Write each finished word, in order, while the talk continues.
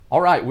All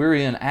right, we're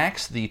in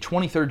Acts, the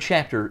 23rd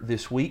chapter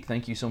this week.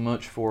 Thank you so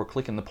much for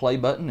clicking the play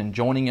button and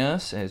joining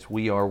us as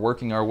we are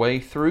working our way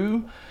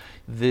through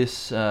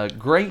this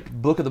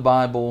great book of the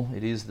Bible.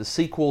 It is the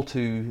sequel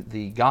to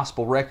the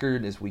gospel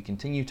record as we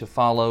continue to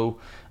follow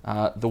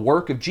the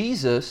work of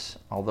Jesus,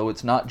 although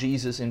it's not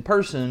Jesus in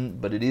person,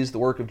 but it is the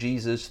work of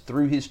Jesus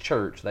through His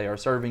church. They are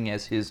serving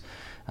as His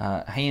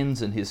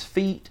hands and His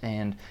feet,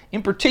 and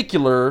in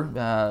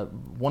particular,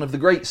 one of the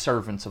great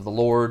servants of the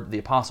Lord, the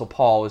Apostle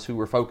Paul, is who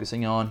we're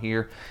focusing on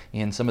here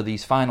in some of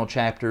these final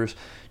chapters.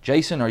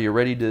 Jason, are you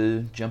ready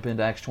to jump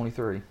into Acts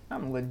 23?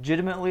 I'm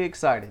legitimately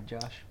excited,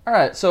 Josh. All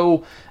right,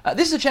 so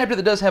this is a chapter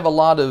that does have a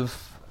lot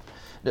of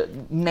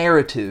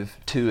narrative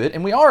to it,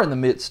 and we are in the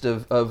midst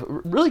of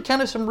really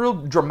kind of some real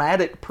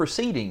dramatic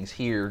proceedings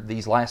here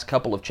these last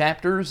couple of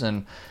chapters,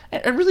 and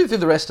really through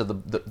the rest of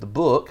the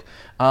book.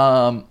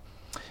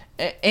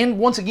 And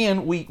once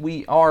again,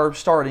 we are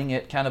starting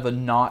at kind of a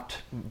not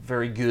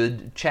very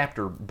good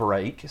chapter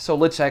break. So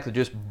let's actually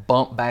just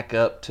bump back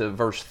up to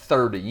verse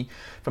 30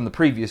 from the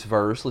previous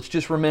verse. Let's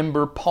just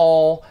remember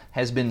Paul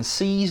has been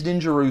seized in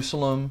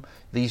Jerusalem.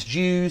 These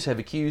Jews have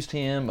accused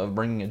him of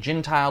bringing a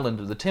Gentile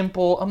into the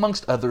temple,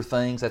 amongst other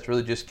things. That's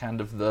really just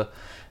kind of the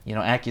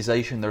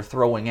accusation they're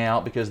throwing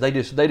out, because they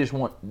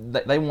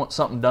want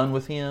something done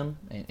with him.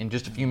 In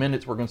just a few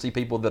minutes, we're going to see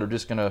people that are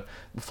just going to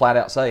flat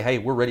out say, "Hey,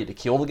 we're ready to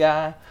kill the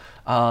guy."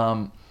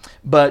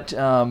 But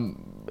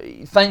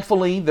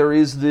thankfully, there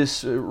is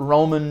this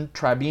Roman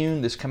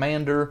tribune, this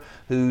commander,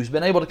 who's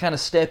been able to kind of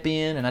step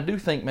in, and I do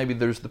think maybe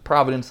there's the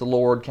providence of the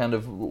Lord kind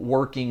of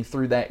working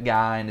through that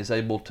guy, and is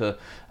able to,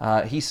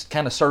 he's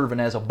kind of serving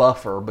as a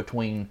buffer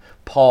between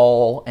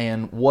Paul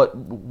and what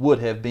would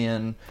have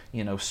been,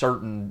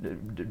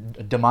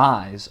 certain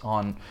demise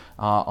on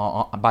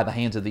by the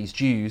hands of these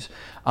Jews.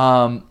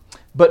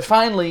 But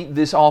finally,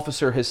 this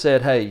officer has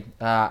said, "Hey,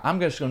 I'm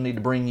just going to need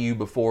to bring you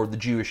before the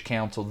Jewish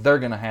council. They're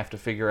going to have to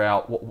figure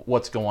out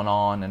what's going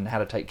on and how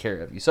to take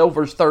care of you." So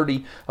verse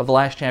 30 of the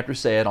last chapter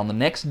said, "On the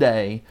next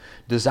day,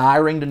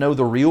 desiring to know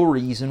the real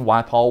reason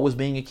why Paul was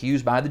being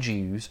accused by the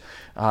Jews,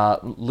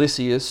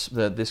 Lysias,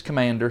 this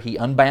commander, he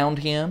unbound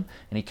him,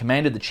 and he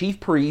commanded the chief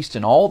priest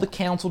and all the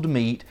council to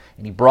meet,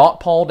 and he brought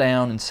Paul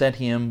down and set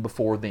him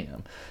before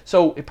them."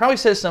 So it probably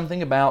says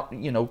something about,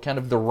 kind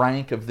of the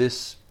rank of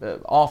this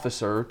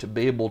officer to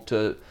be able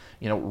to,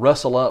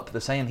 rustle up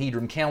the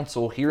Sanhedrin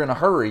council here in a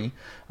hurry,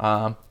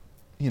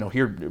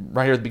 here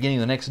right here at the beginning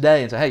of the next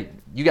day, and say, "Hey,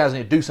 you guys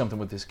need to do something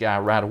with this guy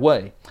right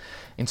away."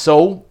 And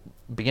so,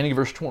 beginning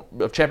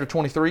of chapter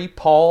 23,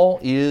 Paul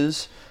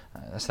is,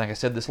 I think I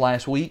said this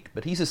last week,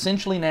 but he's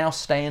essentially now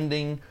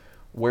standing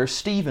where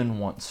Stephen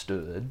once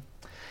stood.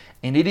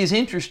 And it is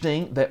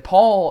interesting that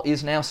Paul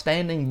is now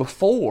standing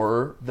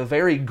before the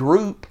very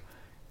group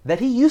that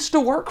he used to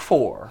work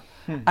for.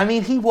 I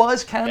mean, he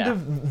was kind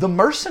of the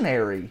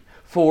mercenary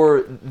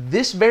for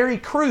this very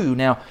crew.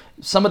 Now,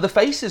 some of the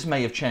faces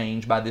may have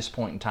changed by this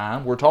point in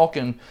time. We're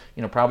talking,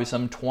 probably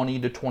some 20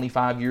 to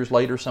 25 years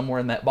later, somewhere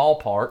in that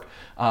ballpark.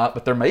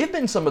 But there may have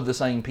been some of the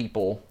same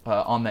people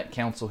on that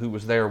council who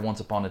was there once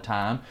upon a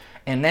time.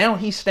 And now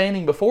he's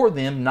standing before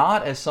them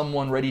not as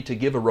someone ready to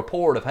give a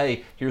report of,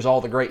 "Hey, here's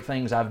all the great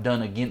things I've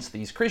done against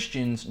these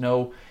Christians."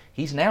 No,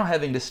 he's now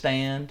having to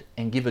stand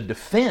and give a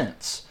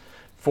defense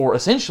for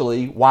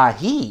essentially why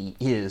he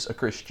is a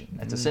Christian.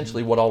 That's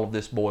essentially what all of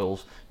this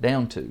boils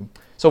down to.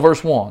 So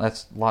verse 1,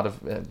 that's a lot of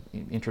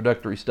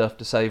introductory stuff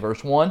to say.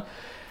 Verse 1,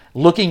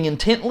 "Looking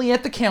intently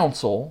at the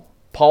council,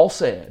 Paul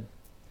said,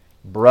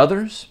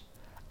 'Brothers,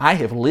 I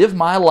have lived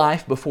my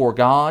life before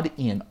God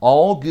in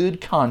all good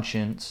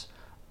conscience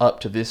up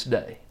to this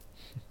day.'"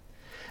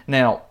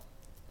 Now,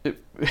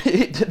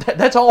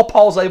 that's all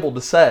Paul's able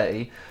to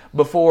say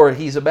before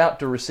he's about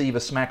to receive a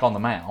smack on the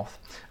mouth.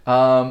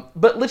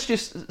 But let's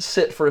just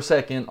sit for a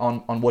second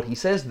on what he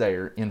says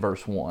there in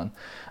verse 1.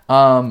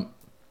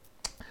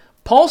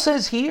 Paul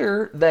says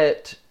here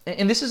that,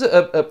 and this is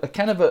a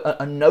kind of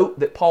a note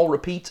that Paul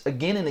repeats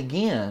again and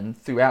again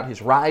throughout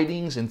his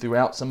writings and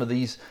throughout some of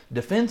these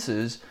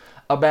defenses,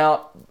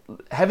 about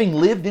having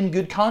lived in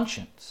good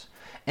conscience.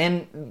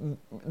 And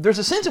there's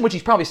a sense in which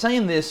he's probably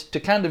saying this to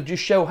kind of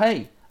just show,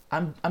 "Hey,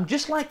 I'm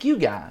just like you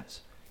guys.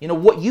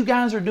 What you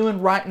guys are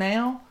doing right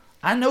now,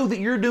 I know that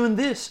you're doing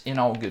this in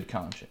all good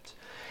conscience."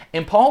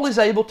 And Paul is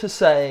able to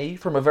say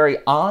from a very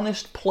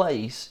honest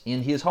place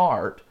in his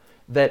heart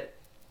that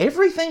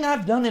everything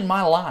I've done in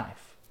my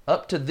life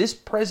up to this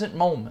present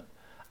moment,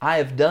 I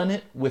have done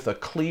it with a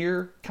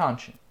clear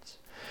conscience.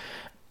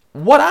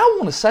 What I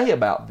want to say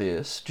about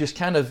this, just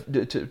kind of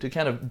to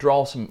kind of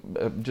draw some,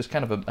 just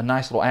kind of a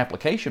nice little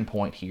application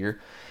point here,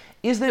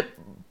 is that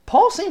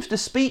Paul seems to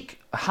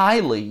speak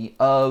highly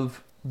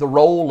of the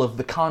role of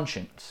the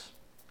conscience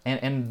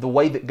and the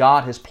way that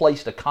God has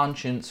placed a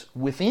conscience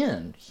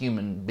within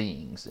human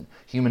beings and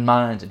human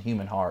minds and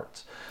human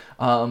hearts.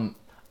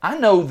 I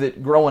know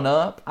that growing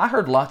up, I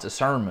heard lots of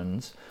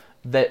sermons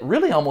that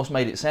really almost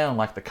made it sound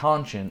like the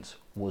conscience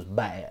was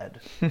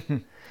bad.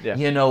 Yeah.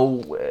 You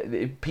know,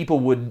 people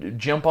would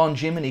jump on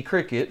Jiminy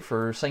Cricket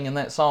for singing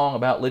that song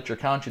about let your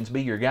conscience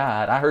be your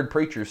guide. I heard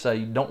preachers say,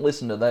 don't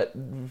listen to that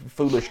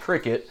foolish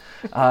cricket.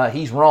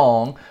 He's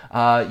wrong.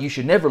 You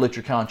should never let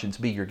your conscience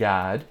be your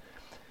guide.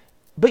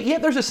 But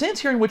yet there's a sense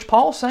here in which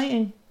Paul's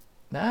saying,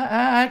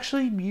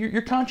 actually,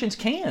 your conscience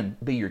can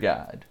be your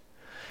guide.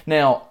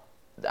 Now,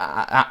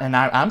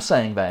 I'm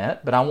saying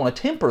that, but I want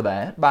to temper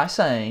that by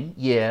saying,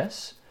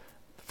 yes,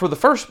 for the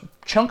first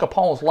chunk of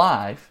Paul's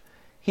life,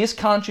 his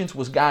conscience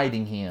was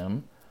guiding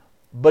him,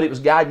 but it was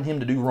guiding him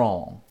to do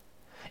wrong.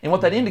 And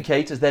what that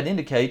indicates is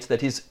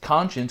that his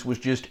conscience was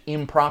just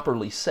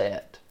improperly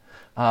set.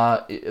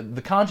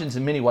 The conscience,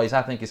 in many ways,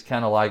 I think, is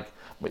kind of like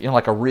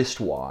a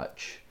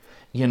wristwatch.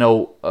 You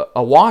know,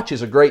 a watch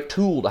is a great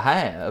tool to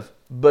have,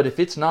 but if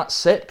it's not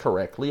set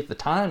correctly, if the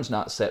time's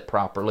not set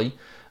properly,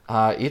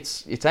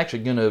 it's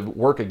actually going to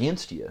work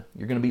against you.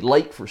 You're going to be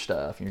late for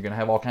stuff, and you're going to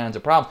have all kinds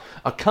of problems.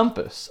 A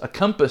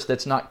compass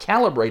that's not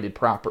calibrated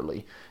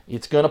properly,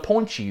 it's going to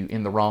point you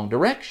in the wrong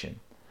direction.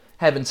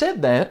 Having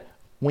said that,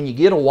 when you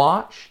get a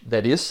watch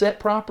that is set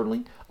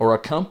properly, or a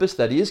compass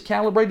that is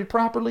calibrated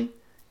properly,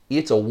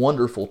 it's a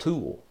wonderful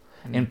tool.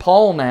 Mm-hmm. And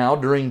Paul now,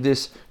 during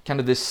this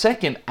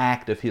second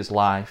act of his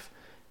life,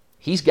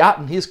 he's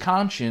gotten his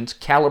conscience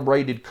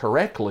calibrated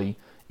correctly,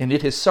 and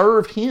it has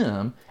served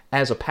him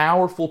as a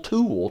powerful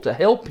tool to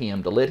help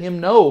him, to let him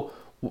know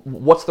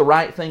what's the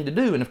right thing to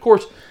do. And of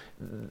course,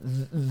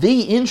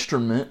 the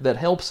instrument that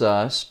helps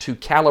us to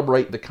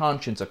calibrate the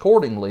conscience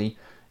accordingly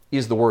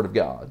is the Word of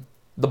God,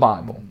 the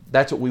Bible.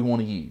 That's what we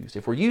want to use.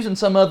 If we're using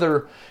some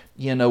other,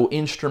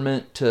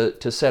 instrument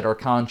to set our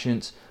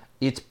conscience,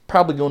 it's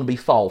probably going to be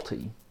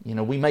faulty.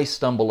 We may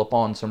stumble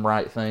upon some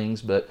right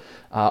things, but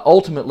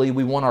ultimately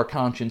we want our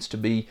conscience to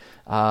be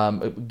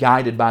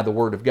guided by the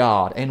Word of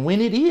God. And when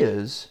it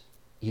is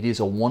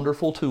a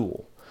wonderful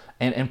tool.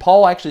 And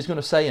Paul actually is going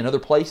to say in other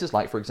places,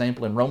 like for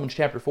example in Romans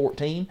chapter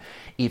 14,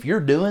 if you're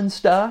doing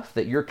stuff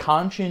that your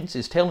conscience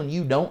is telling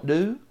you don't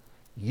do,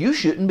 you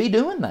shouldn't be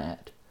doing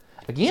that.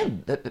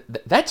 Again,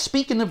 that's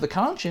speaking of the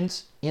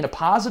conscience in a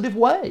positive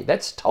way.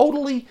 That's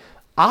totally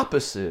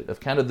opposite of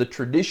kind of the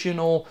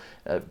traditional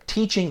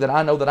teaching that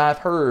I know that I've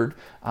heard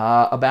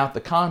about the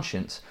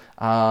conscience,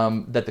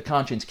 that the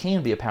conscience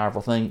can be a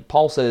powerful thing.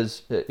 Paul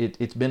says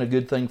it's been a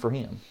good thing for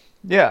him.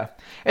 Yeah,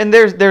 and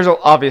there's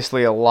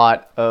obviously a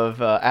lot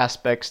of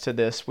aspects to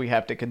this we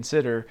have to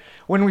consider.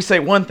 When we say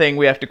one thing,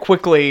 we have to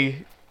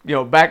quickly,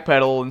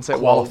 backpedal and say,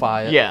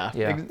 qualify it. Yeah,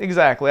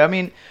 exactly. I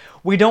mean,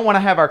 we don't want to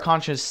have our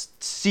conscience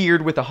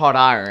seared with a hot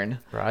iron,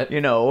 right?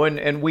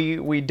 And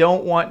we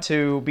don't want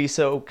to be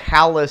so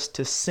callous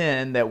to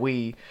sin that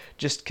we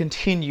just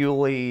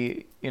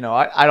continually,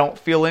 I don't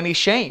feel any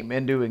shame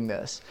in doing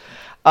this.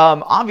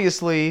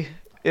 Obviously,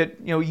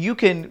 you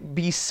can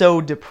be so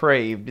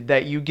depraved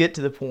that you get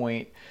to the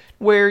point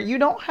where you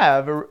don't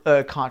have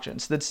a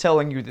conscience that's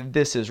telling you that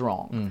this is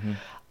wrong.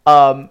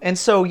 Mm-hmm. And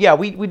so, yeah,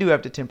 we do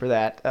have to temper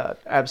that,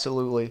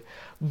 absolutely.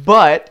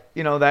 But,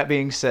 that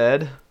being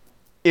said,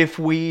 if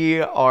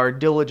we are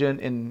diligent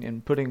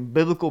in putting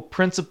biblical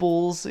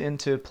principles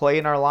into play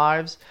in our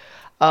lives,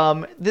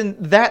 then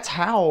that's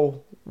how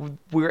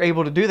we're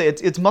able to do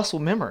that. It's muscle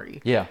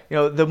memory. Yeah.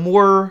 The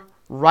more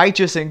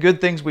righteous and good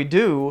things we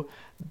do,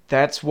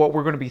 that's what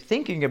we're going to be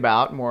thinking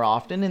about more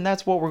often, and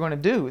that's what we're going to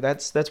do.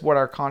 That's what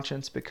our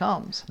conscience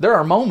becomes. There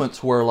are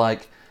moments where,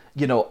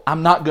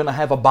 I'm not going to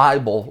have a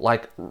Bible,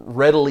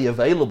 readily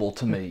available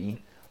to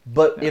me,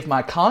 but if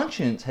my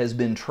conscience has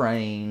been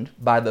trained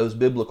by those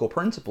biblical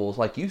principles,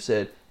 like you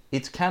said,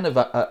 it's kind of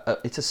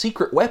it's a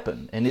secret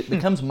weapon, and it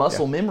becomes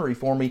muscle memory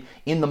for me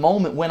in the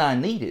moment when I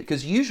need it.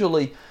 Because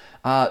usually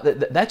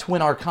that's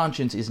when our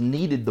conscience is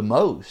needed the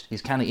most.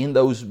 Is kind of in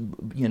those,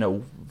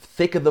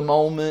 thick of the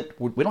moment.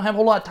 We don't have a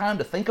whole lot of time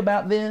to think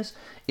about this.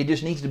 It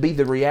just needs to be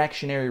the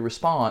reactionary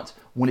response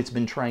when it's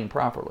been trained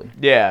properly.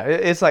 Yeah,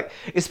 it's like,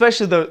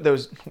 especially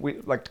those, we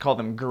like to call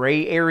them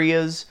gray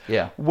areas.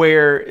 Yeah.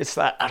 Where it's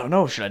like, I don't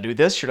know, should I do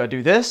this? Should I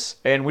do this?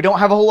 And we don't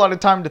have a whole lot of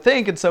time to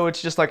think. And so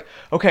it's just like,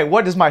 okay,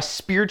 what does my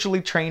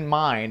spiritually trained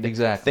mind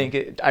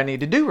think I need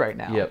to do right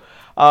now? Yep.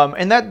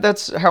 And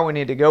that's how we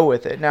need to go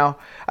with it. Now,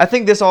 I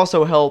think this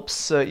also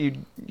helps. You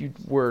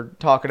were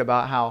talking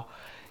about how,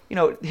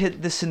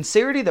 the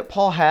sincerity that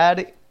Paul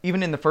had,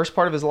 even in the first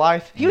part of his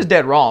life, he was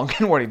dead wrong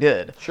in what he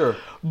did. Sure.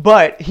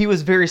 But he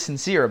was very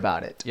sincere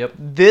about it. Yep.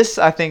 This,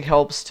 I think,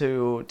 helps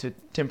to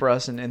temper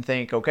us and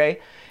think, okay,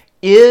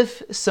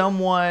 if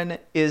someone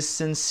is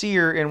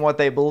sincere in what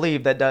they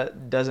believe,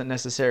 that doesn't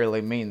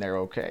necessarily mean they're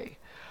okay.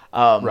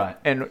 Right.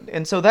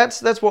 And so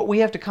that's what we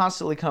have to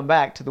constantly come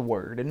back to the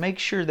Word and make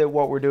sure that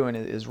what we're doing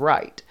is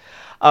right.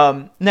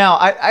 Now,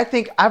 I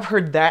think I've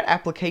heard that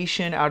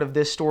application out of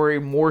this story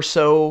more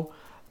so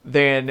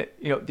than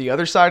the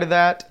other side of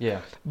that.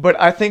 Yeah. But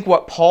I think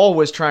what Paul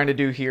was trying to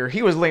do here,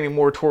 he was leaning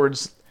more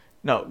towards,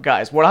 no,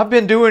 guys, what I've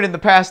been doing in the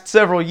past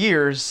several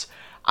years,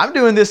 I'm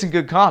doing this in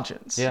good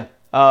conscience. Yeah.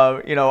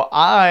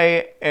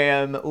 I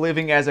am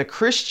living as a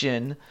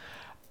Christian.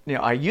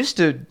 I used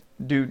to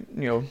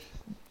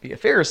be a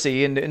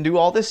Pharisee and do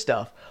all this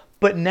stuff.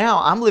 But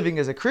now I'm living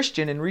as a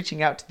Christian and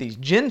reaching out to these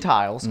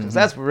Gentiles, because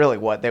that's really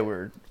what they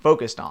were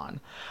focused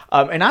on.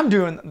 And I'm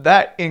doing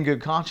that in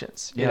good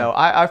conscience. You know,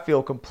 I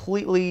feel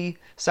completely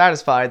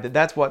satisfied that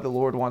that's what the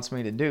Lord wants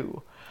me to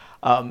do.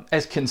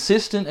 As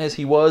consistent as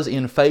he was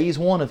in phase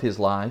 1 of his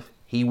life,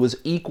 he was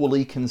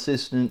equally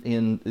consistent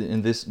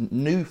in this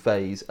new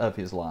phase of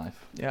his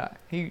life. Yeah,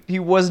 he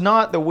was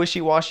not the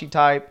wishy-washy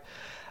type.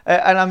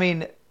 And I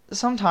mean,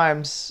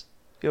 sometimes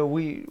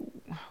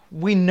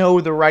we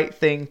know the right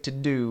thing to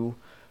do,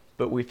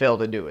 but we fail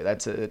to do it.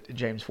 That's a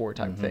James 4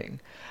 type thing.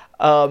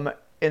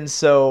 And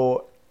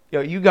so,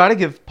 you got to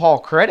give Paul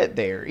credit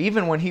there.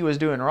 Even when he was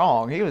doing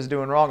wrong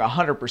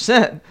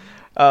 100%.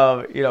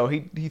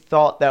 He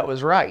thought that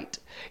was right.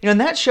 And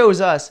that shows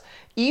us,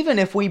 even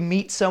if we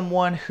meet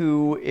someone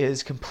who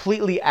is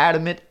completely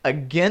adamant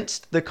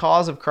against the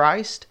cause of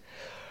Christ,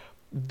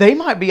 they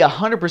might be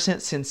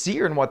 100%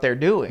 sincere in what they're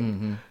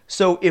doing.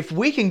 So if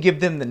we can give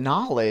them the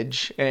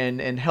knowledge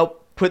and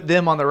help put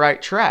them on the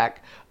right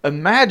track,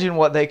 imagine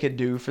what they could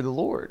do for the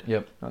Lord.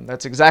 Yep. And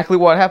that's exactly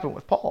what happened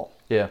with Paul.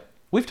 Yeah.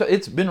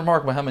 It's been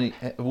remarkable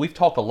how we've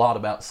talked a lot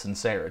about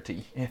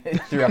sincerity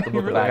throughout the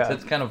book of Acts.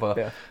 It's kind of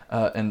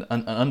an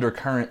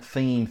undercurrent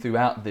theme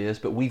throughout this,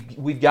 but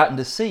we've gotten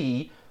to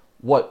see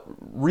what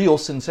real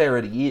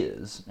sincerity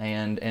is,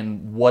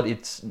 and what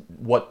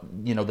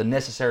the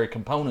necessary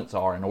components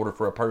are in order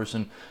for a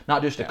person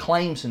not just to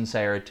claim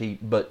sincerity,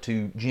 but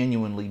to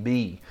genuinely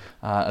be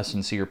a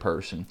sincere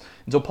person.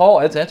 And so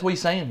Paul, that's what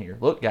he's saying here.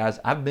 Look, guys,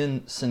 I've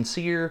been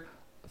sincere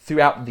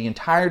throughout the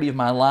entirety of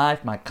my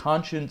life. My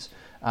conscience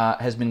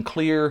has been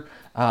clear,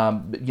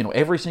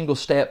 every single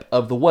step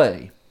of the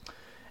way.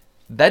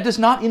 That does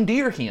not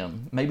endear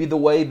him, maybe the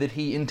way that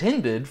he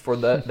intended for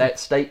that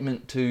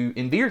statement to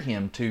endear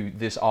him to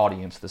this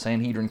audience, the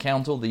Sanhedrin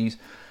Council,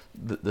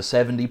 the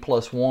 70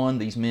 plus 1,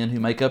 these men who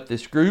make up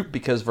this group,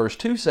 because verse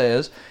 2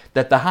 says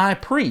that the high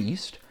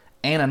priest,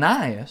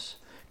 Ananias,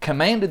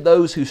 commanded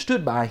those who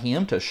stood by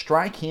him to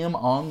strike him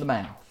on the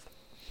mouth.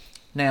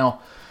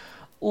 Now,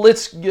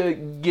 let's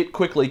get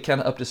quickly kind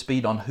of up to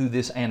speed on who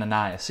this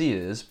Ananias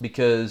is,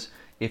 because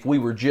if we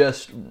were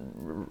just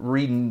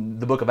reading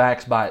the book of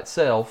Acts by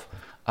itself,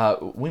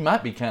 we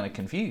might be kind of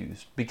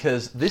confused,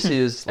 because this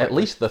is at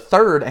least the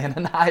third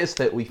Ananias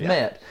that we've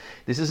met.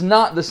 This is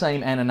not the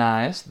same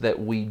Ananias that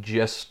we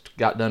just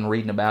got done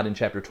reading about in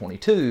chapter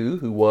 22,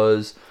 who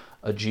was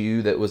a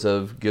Jew that was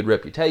of good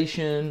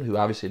reputation, who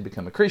obviously had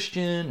become a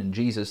Christian, and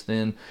Jesus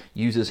then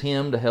uses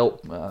him to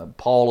help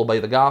Paul obey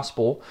the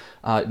gospel.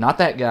 Not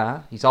that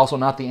guy. He's also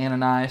not the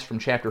Ananias from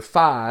chapter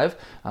 5,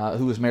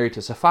 who was married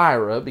to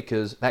Sapphira,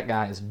 because that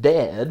guy is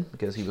dead,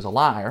 because he was a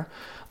liar.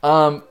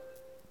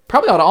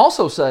 Probably ought to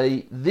also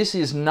say this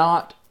is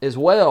not as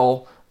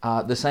well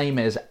the same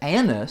as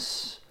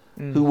Annas,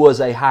 who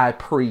was a high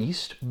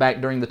priest back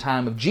during the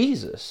time of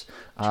Jesus.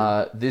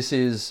 This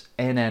is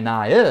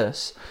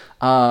Ananias.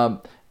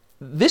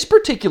 This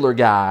particular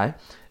guy,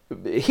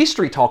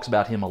 history talks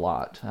about him a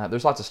lot.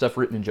 There's lots of stuff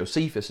written in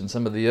Josephus and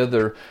some of the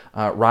other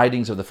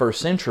writings of the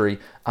first century.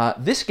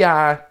 This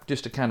guy,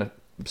 just to kind of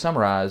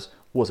summarize,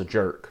 was a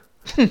jerk.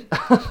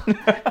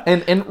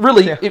 and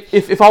really,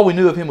 if all we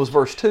knew of him was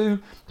verse 2,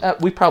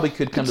 we probably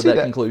could come to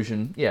that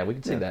conclusion. Yeah, we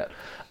can see that.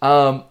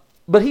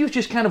 But he was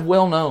just kind of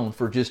well known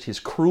for just his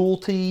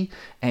cruelty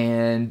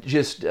and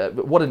just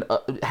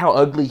how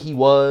ugly he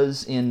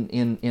was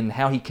in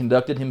how he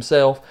conducted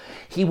himself.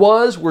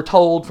 We're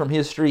told from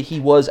history, he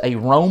was a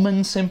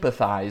Roman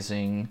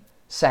sympathizing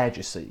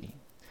Sadducee.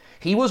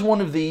 He was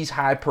one of these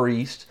high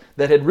priests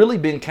that had really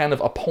been kind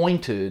of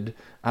appointed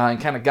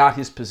and kind of got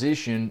his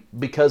position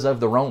because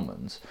of the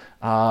Romans.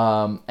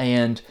 So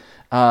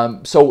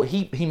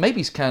he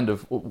maybe is kind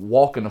of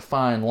walking a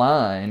fine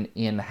line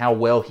in how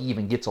well he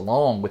even gets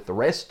along with the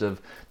rest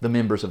of the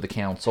members of the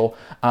council.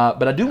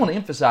 But I do want to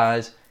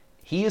emphasize,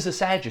 he is a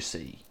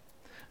Sadducee.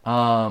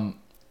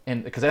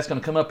 And because that's going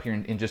to come up here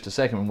in just a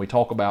second when we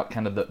talk about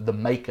kind of the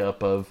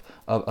makeup of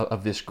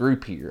this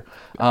group here.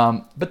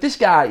 But this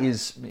guy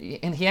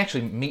and he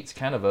actually meets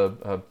kind of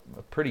a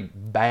pretty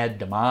bad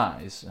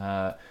demise.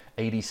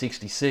 AD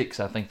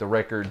 66, I think the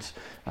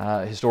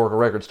historical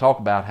records talk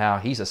about how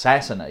he's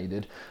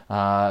assassinated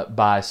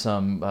by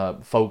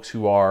some folks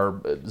who are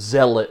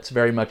zealots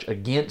very much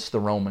against the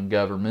Roman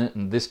government,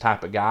 and this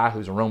type of guy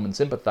who's a Roman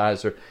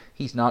sympathizer,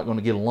 he's not going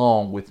to get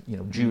along with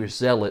Jewish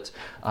zealots,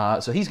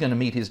 so he's going to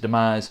meet his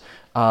demise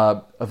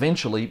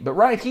eventually. But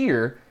right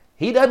here,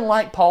 he doesn't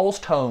like Paul's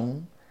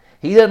tone.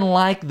 He doesn't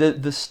like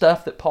the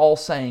stuff that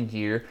Paul's saying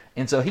here,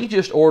 and so he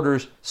just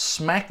orders,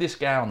 smack this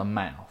guy on the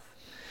mouth.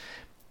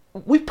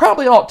 We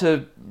probably ought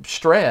to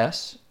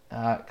stress,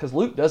 because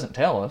Luke doesn't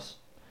tell us,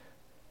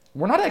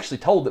 we're not actually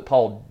told that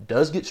Paul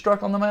does get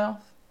struck on the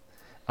mouth.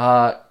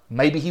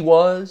 Maybe he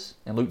was,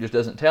 and Luke just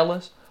doesn't tell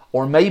us.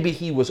 Or maybe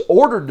he was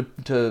ordered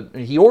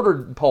he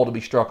ordered Paul to be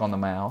struck on the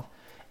mouth,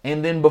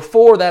 and then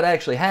before that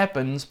actually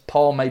happens,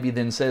 Paul maybe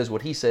then says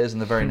what he says in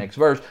the very next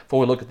verse.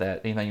 Before we look at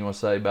that, anything you want to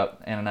say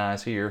about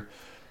Ananias here?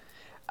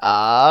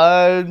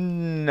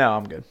 No,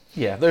 I'm good.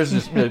 Yeah, there's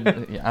just.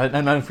 I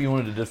don't know if you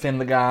wanted to defend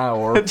the guy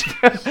or.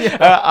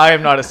 I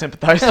am not a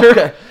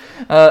sympathizer.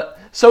 Okay.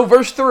 So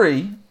verse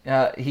 3,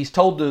 he's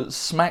told to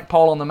smack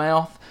Paul on the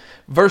mouth.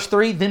 Verse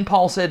 3, then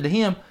Paul said to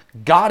him,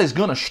 God is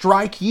going to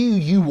strike you,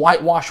 you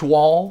whitewash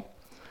wall.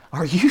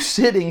 Are you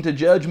sitting to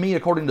judge me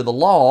according to the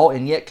law,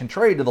 and yet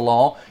contrary to the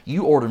law,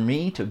 you order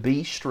me to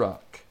be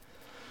struck?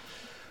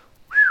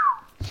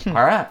 All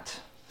right.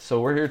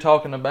 So we're here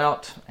talking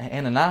about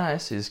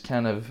Ananias is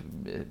kind of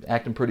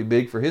acting pretty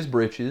big for his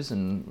britches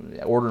and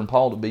ordering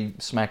Paul to be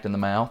smacked in the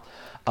mouth.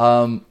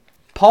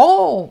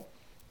 Paul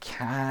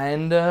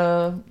kind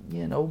of,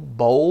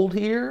 bold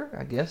here.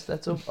 I guess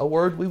that's a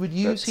word we would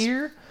use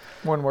here.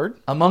 One word.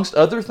 Amongst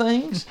other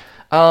things.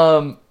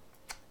 Part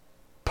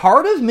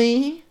of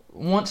me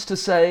wants to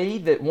say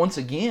that, once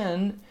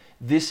again,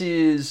 this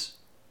is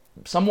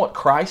somewhat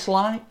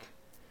Christ-like.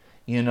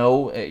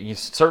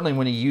 Certainly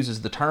when he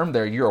uses the term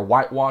there, you're a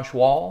whitewash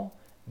wall,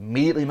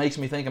 immediately makes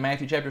me think of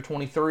Matthew chapter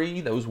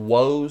 23, those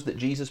woes that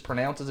Jesus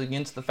pronounces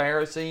against the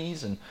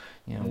Pharisees, and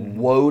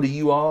woe to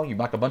you all, you're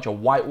like a bunch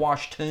of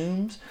whitewashed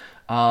tombs.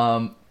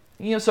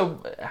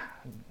 So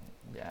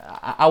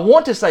I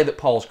want to say that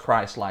Paul's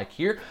Christ-like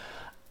here.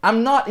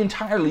 I'm not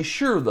entirely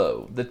sure,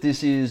 though, that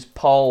this is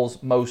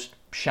Paul's most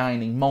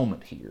shining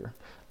moment here.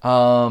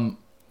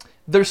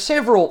 There's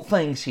several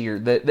things here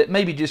that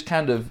maybe just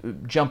kind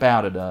of jump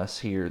out at us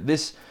here.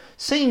 This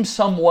seems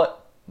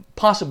somewhat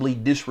possibly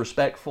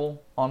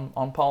disrespectful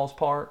on Paul's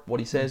part, what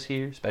he says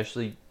here,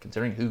 especially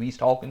considering who he's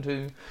talking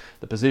to,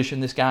 the position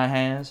this guy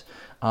has.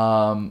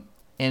 And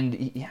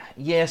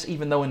yes,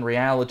 even though in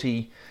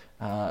reality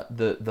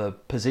the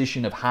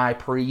position of high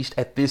priest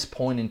at this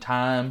point in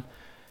time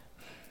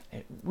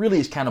it really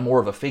is kind of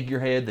more of a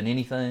figurehead than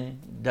anything,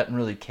 doesn't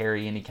really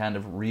carry any kind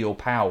of real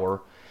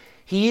power.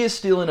 He is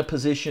still in a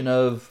position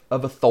of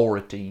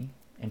authority,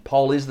 and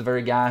Paul is the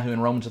very guy who in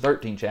Romans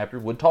 13 chapter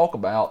would talk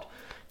about,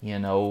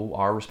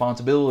 our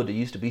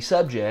responsibilities to be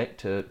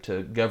subject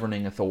to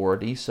governing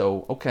authority.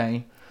 So,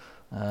 okay,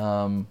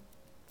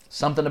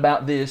 something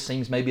about this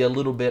seems maybe a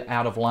little bit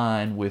out of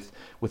line with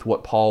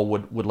what Paul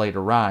would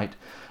later write.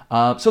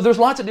 So there's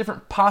lots of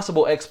different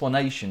possible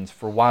explanations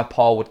for why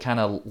Paul would kind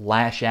of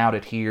lash out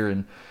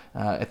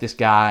at this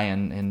guy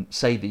and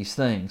say these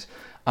things.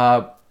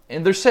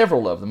 And there's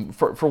several of them.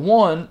 For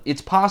one,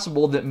 it's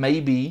possible that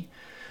maybe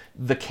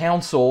the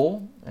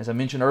council, as I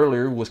mentioned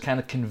earlier, was kind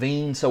of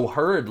convened so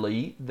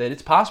hurriedly that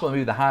it's possible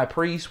maybe the high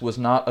priest was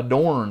not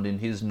adorned in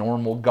his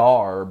normal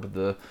garb,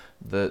 the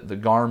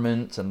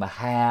garments and the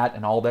hat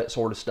and all that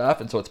sort of stuff.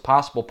 And so it's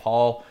possible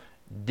Paul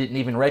didn't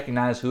even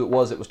recognize who it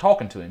was that was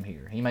talking to him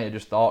here. He may have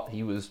just thought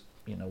he was,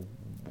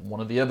 one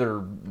of the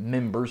other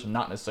members and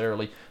not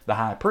necessarily the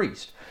high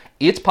priest.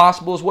 It's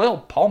possible as well,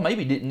 Paul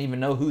maybe didn't even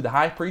know who the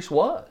high priest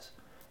was.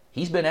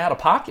 He's been out of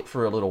pocket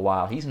for a little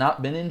while. He's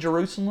not been in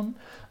Jerusalem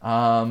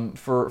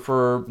for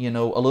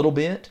a little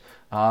bit.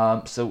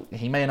 So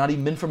he may have not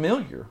even been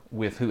familiar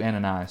with who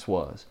Ananias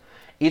was.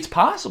 It's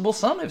possible,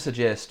 some have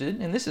suggested,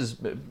 and this is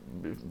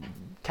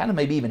kind of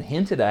maybe even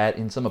hinted at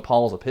in some of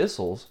Paul's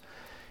epistles,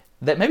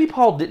 that maybe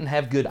Paul didn't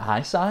have good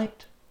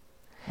eyesight,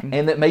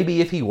 and that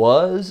maybe if he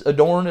was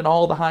adorned in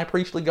all the high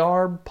priestly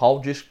garb, Paul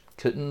just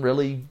couldn't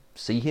really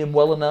see him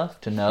well enough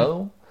to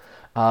know.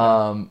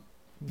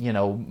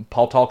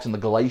 Paul talks in the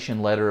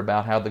Galatian letter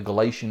about how the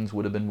Galatians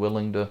would have been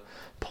willing to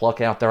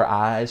pluck out their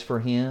eyes for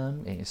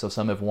him. And so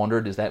some have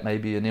wondered, is that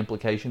maybe an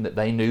implication that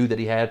they knew that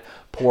he had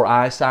poor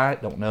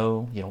eyesight? Don't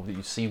know.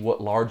 You see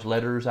what large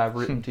letters I've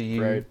written to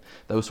you? Right.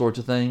 Those sorts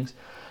of things.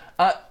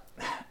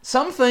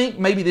 Some think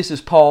maybe this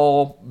is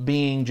Paul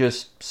being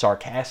just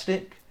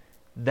sarcastic,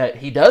 that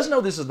he does know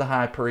this is the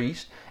high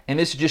priest, and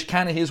this is just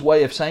kind of his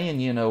way of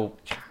saying,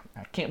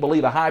 I can't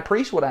believe a high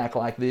priest would act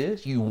like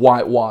this, you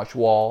whitewash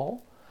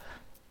wall.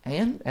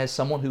 And as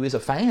someone who is a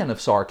fan of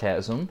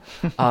sarcasm,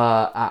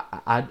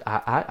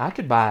 I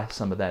could buy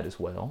some of that as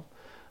well.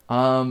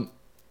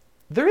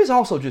 There is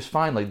also just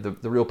finally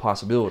the real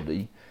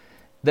possibility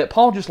that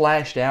Paul just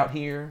lashed out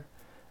here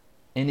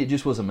and it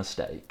just was a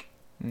mistake.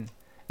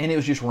 And it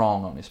was just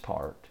wrong on his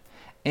part.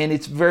 And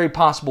it's very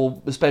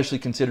possible, especially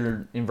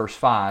considered in verse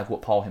 5,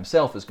 what Paul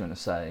himself is going to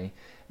say,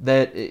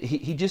 that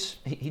he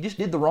just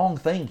did the wrong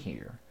thing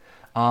here.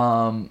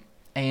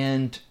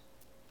 And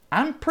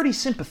I'm pretty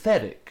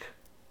sympathetic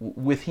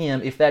with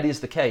him if that is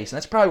the case. And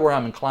that's probably where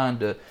I'm inclined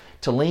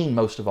to lean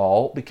most of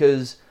all,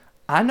 because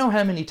I know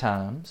how many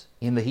times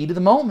in the heat of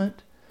the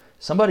moment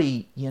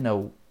somebody,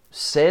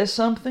 says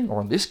something,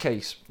 or in this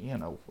case,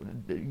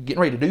 getting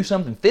ready to do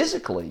something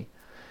physically,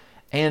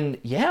 and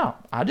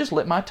I just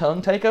let my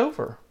tongue take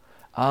over.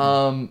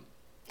 And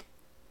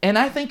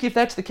I think if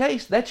that's the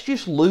case, that's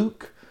just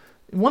Luke.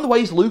 One of the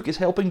ways Luke is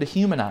helping to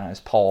humanize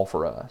Paul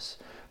for us.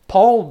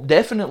 Paul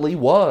definitely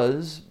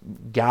was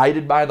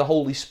guided by the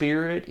Holy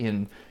Spirit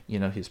in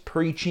his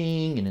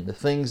preaching and in the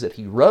things that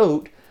he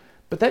wrote,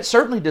 but that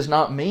certainly does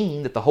not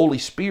mean that the Holy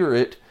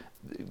Spirit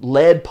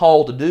led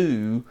Paul to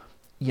do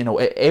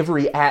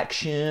every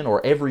action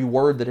or every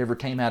word that ever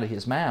came out of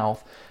his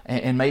mouth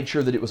and made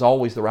sure that it was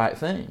always the right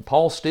thing.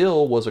 Paul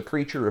still was a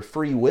creature of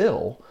free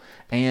will,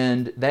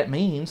 and that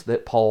means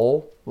that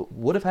Paul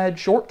would have had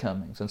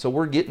shortcomings. And so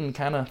we're getting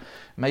kind of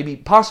maybe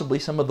possibly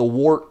some of the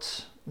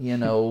warts,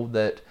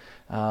 that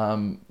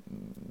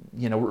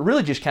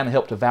really just kind of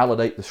help to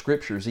validate the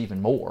Scriptures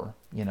even more.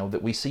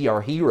 That we see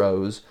our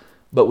heroes,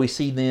 but we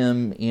see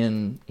them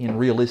in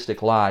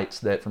realistic lights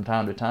that from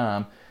time to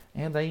time,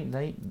 and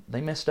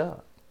they messed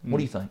up. What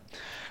do you think?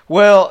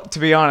 Well, to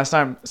be honest,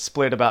 I'm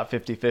split about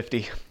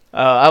 50-50.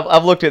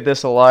 I've looked at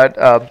this a lot.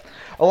 A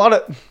lot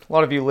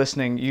of you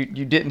listening, you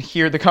didn't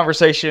hear the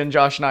conversation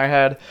Josh and I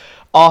had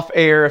off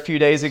air a few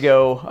days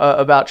ago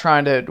about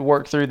trying to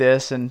work through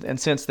this, and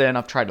since then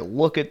I've tried to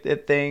look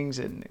at things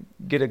and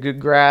get a good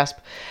grasp.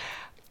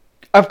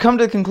 I've come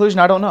to the conclusion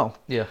I don't know.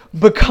 Yeah.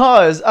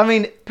 Because,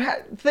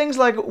 things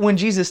like when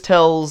Jesus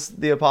tells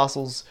the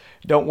apostles,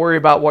 don't worry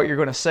about what you're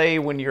going to say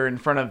when you're in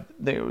front of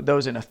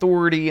those in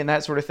authority and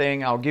that sort of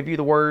thing. I'll give you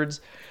the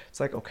words. It's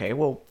like, okay,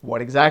 well,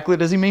 what exactly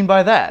does he mean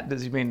by that?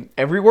 Does he mean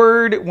every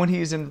word when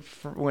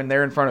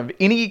they're in front of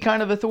any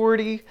kind of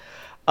authority?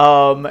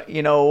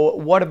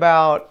 What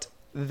about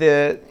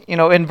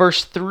in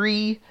verse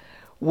 3,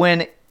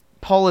 when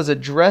Paul is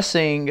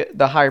addressing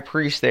the high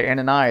priest there,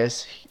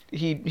 Ananias,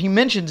 he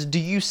mentions, do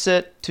you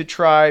sit to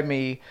try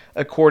me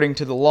according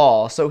to the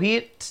law? So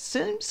he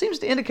seems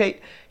to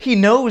indicate he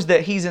knows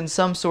that he's in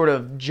some sort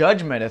of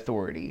judgment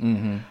authority,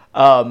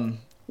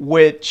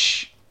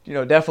 which,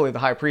 definitely the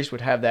high priest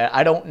would have that.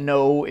 I don't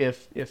know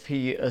if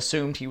he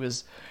assumed he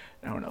was,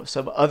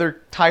 some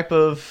other type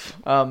of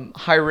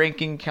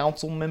high-ranking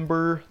council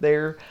member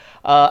there.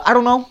 I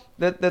don't know.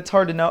 That's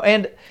hard to know.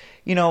 And,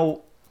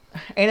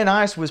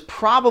 Ananias was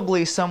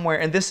probably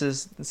somewhere, and this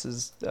is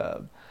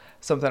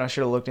something I should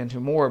have looked into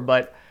more,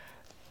 but,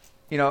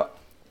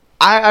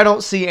 I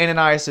don't see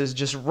Ananias as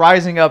just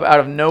rising up out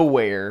of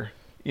nowhere,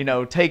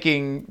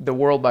 taking the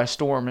world by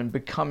storm and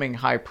becoming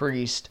high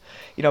priest.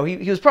 He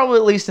was probably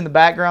at least in the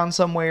background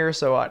somewhere,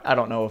 so I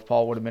don't know if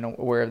Paul would have been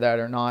aware of that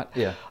or not.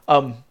 Yeah.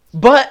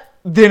 But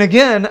then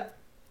again,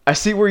 I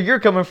see where you're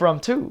coming from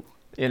too.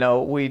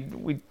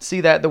 We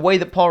see that the way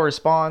that Paul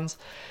responds,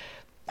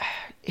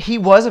 he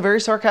was a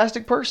very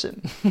sarcastic person.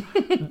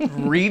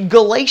 Read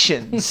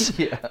Galatians,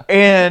 Yeah.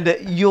 and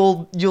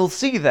you'll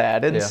see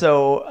that. And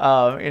so,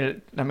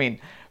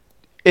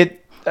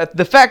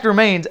 the fact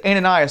remains,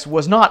 Ananias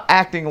was not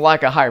acting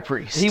like a high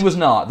priest. He was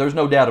not. There's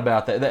no doubt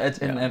about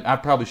that. And I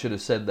probably should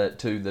have said that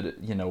too. That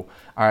all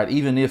right.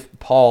 Even if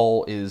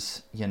Paul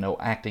is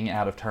acting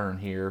out of turn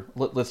here,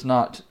 let's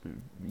not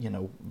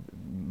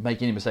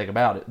make any mistake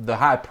about it. The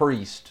high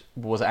priest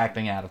was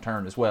acting out of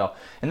turn as well,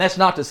 and that's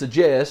not to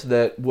suggest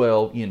that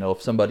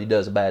if somebody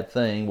does a bad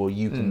thing,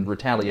 you can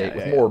retaliate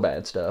with more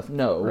bad stuff.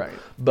 No, right.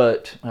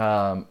 But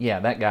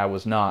that guy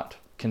was not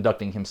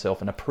conducting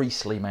himself in a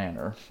priestly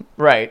manner.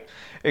 Right,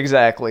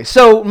 exactly.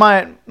 So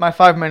my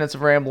 5 minutes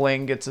of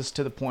rambling gets us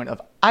to the point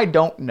of I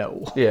don't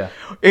know. Yeah.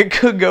 It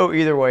could go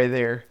either way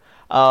there.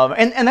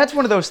 And that's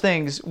one of those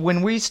things,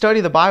 when we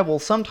study the Bible,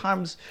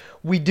 sometimes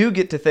we do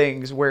get to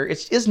things where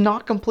it's just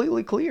not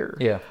completely clear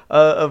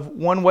of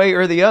one way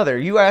or the other.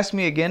 You ask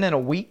me again in a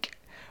week,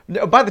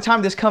 by the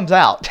time this comes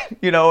out,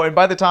 and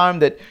by the time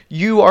that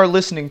you are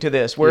listening to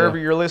this, wherever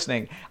you're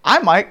listening, I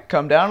might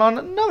come down on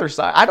another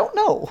side. I don't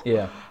know.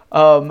 Yeah.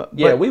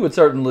 We would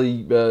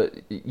certainly,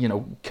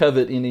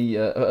 covet any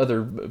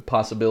other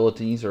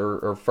possibilities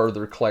or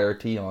further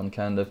clarity on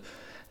kind of,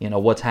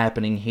 what's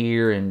happening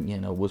here, and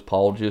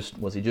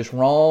was he just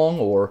wrong,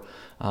 or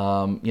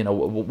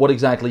what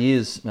exactly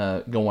is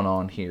going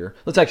on here?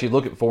 Let's actually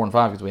look at 4 and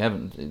 5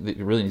 because it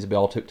really needs to be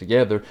all took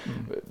together.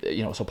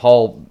 So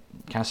Paul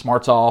kind of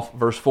smarts off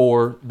verse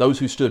 4. Those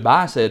who stood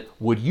by said,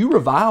 "Would you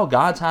revile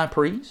God's high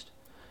priest?"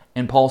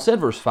 And Paul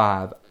said, verse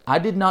 5. I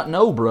did not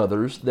know,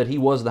 brothers, that he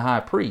was the high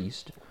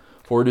priest,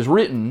 for it is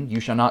written, you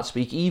shall not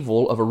speak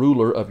evil of a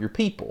ruler of your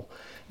people.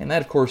 And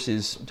that, of course,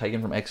 is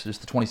taken from Exodus,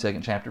 the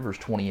 22nd chapter, verse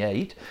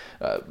 28,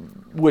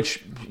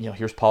 which,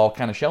 here's Paul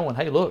kind of showing,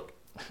 hey, look,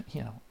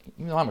 even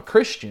though I'm a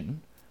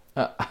Christian,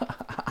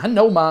 I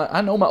know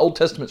my Old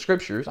Testament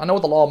scriptures. I know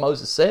what the law of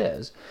Moses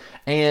says.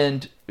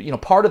 And,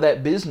 part of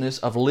that business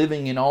of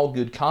living in all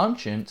good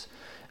conscience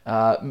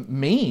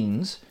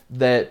means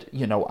that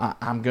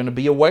I'm going to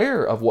be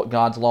aware of what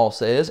God's law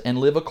says and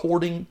live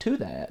according to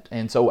that.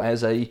 And so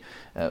as a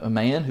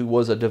man who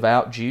was a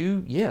devout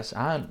Jew, yes,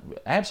 I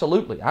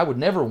would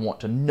never want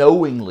to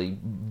knowingly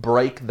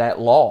break that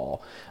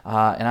law.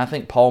 And I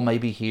think Paul may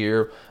be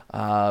here,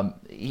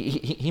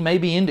 he may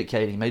be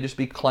indicating, may just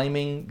be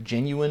claiming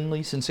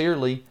genuinely,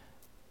 sincerely,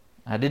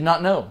 I did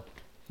not know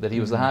that he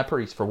was the high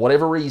priest. For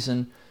whatever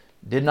reason,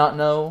 did not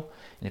know.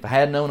 And if I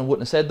had known, I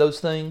wouldn't have said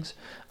those things.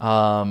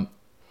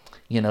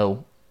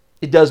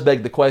 It does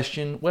beg the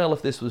question, well,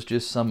 if this was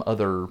just some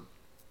other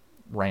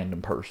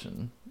random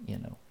person,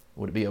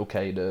 would it be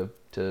okay to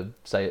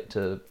say it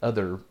to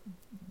other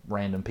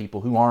random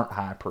people who aren't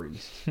high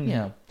priests?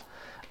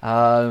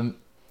 I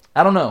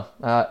don't know.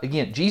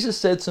 Again, Jesus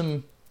said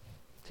some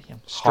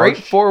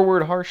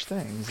straightforward, harsh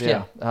things.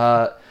 Yeah.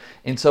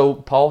 And so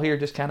Paul here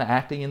just kind of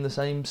acting in the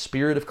same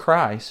spirit of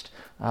Christ,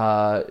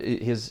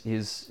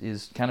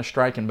 is kind of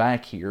striking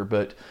back here.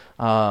 But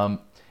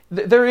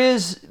there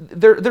is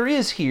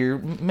here,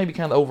 maybe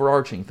kind of the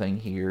overarching thing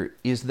here,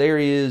 is there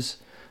is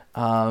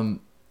a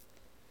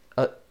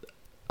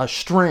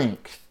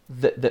strength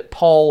that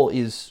Paul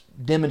is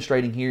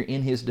demonstrating here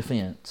in his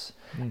defense,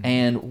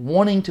 and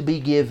wanting to be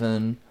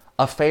given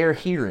a fair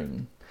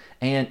hearing.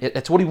 And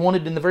that's what he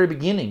wanted in the very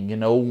beginning,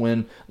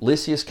 when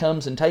Lysias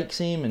comes and takes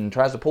him and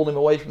tries to pull him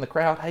away from the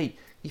crowd. Hey,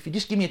 if you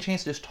just give me a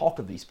chance to just talk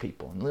to these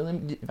people,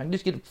 and if I can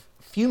just get a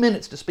few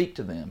minutes to speak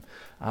to them,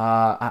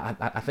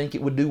 I think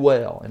it would do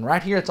well. And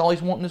right here, that's all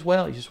he's wanting as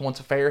well. He just wants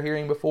a fair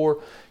hearing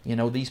before,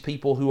 these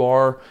people who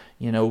are,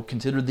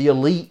 considered the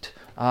elite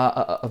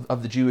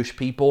of the Jewish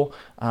people.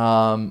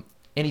 And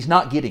he's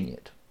not getting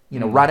it,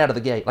 right out of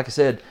the gate. Like I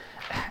said,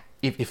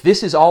 if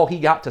this is all he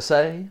got to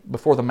say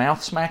before the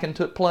mouth smacking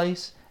took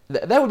place,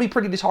 that would be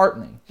pretty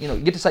disheartening. You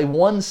get to say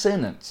one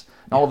sentence,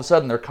 and all of a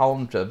sudden they're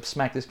calling to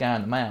smack this guy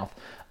in the mouth.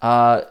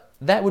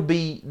 That would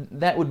be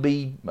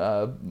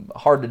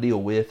hard to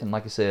deal with. And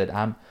like I said,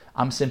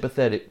 I'm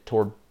sympathetic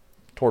toward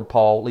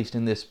Paul, at least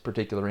in this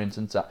particular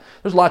instance.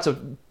 There's lots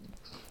of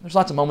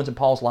moments in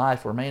Paul's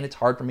life where, man, it's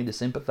hard for me to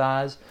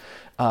sympathize,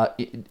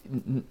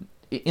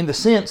 in the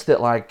sense that,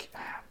 like,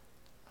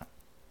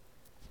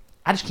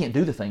 I just can't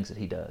do the things that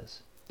he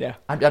does. Yeah,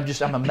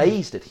 I'm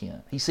amazed at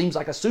him. He seems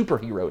like a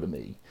superhero to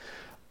me.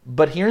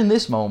 But here in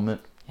this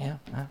moment, I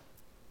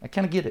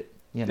kind of get it.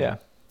 Yeah.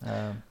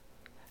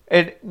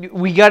 And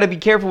we got to be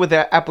careful with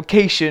the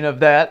application of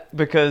that,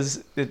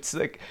 because it's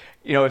like,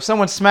 if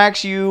someone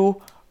smacks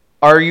you,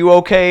 are you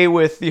okay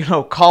with,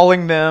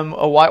 calling them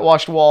a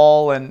whitewashed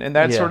wall and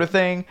that sort of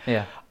thing?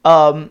 Yeah.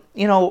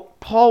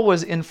 Paul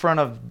was in front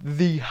of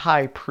the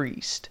high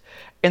priest.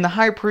 And the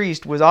high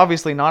priest was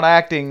obviously not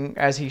acting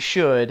as he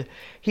should.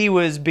 He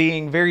was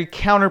being very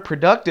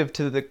counterproductive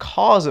to the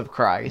cause of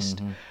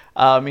Christ,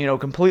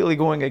 completely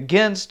going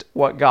against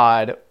what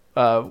God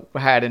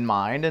had in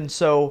mind. And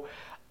so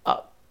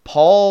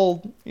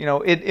Paul,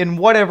 in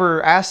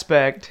whatever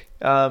aspect,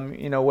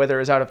 whether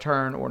it's out of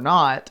turn or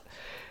not,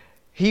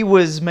 he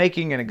was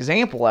making an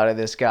example out of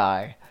this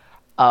guy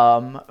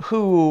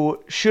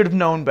who should have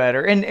known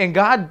better. And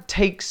God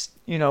takes,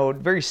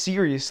 very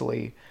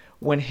seriously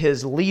when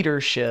his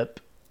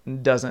leadership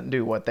doesn't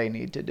do what they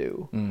need to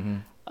do.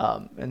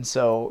 And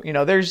so,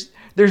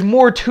 there's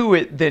more to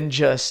it than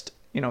just,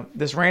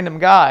 this random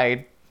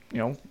guy,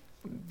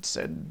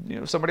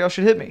 said, somebody else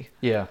should hit me.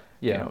 Yeah.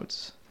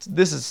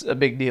 This is a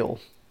big deal.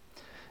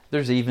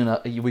 There's even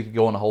we could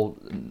go on a whole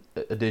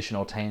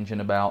additional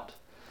tangent about,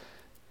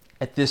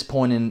 at this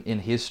point in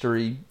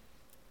history,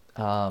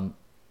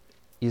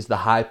 is the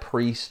high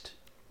priest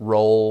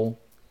role,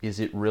 is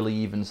it really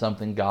even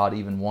something God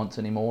even wants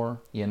anymore,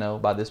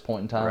 by this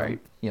point in time? Right.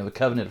 The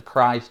covenant of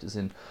Christ is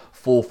in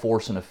full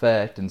force and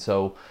effect, and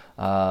so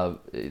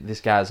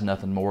this guy's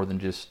nothing more than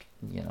just,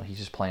 he's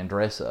just playing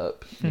dress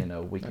up,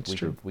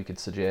 we could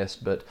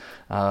suggest. But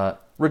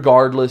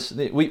regardless,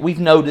 we've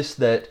noticed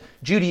that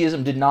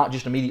Judaism did not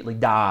just immediately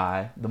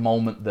die the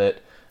moment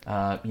that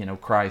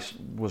Christ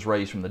was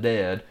raised from the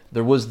dead.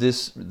 There was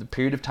this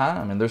period of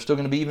time, and there's still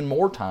going to be even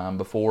more time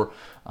before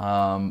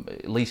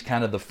at least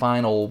kind of the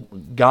final,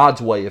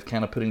 God's way of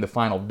kind of putting the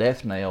final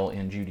death nail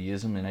in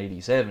Judaism in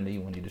AD 70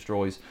 when he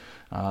destroys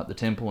the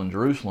temple in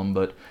Jerusalem.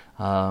 But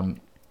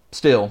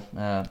still,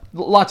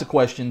 lots of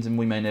questions, and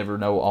we may never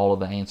know all of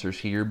the answers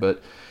here.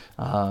 But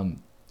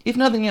if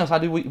nothing else,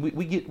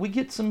 we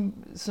get some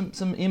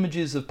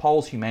images of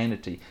Paul's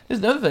humanity. There's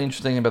another thing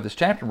interesting about this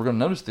chapter. We're going to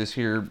notice this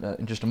here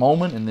in just a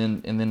moment, and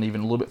then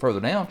even a little bit further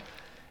down.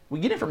 We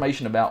get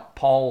information about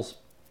Paul's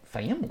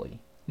family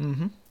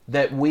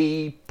that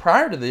we,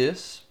 prior to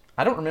this,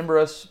 I don't remember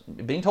us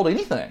being told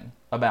anything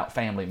about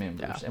family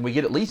members. Yeah. And we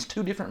get at least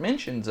 2 different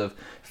mentions of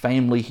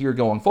family here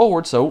going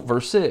forward. So,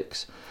 verse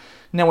 6.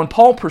 Now, when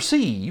Paul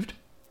perceived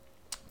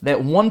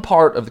that one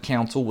part of the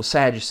council was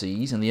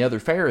Sadducees and the other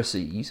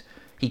Pharisees,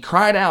 he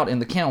cried out in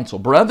the council,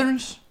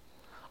 "Brothers,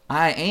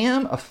 I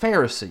am a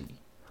Pharisee,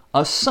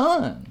 a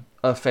son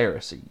of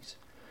Pharisees,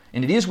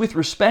 and it is with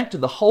respect to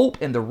the hope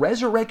and the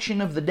resurrection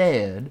of the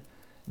dead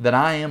that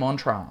I am on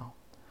trial."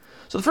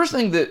 So the first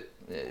thing that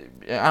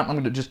I'm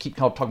going to just keep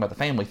talking about the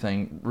family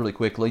thing really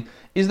quickly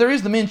is there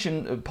is the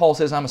mention, Paul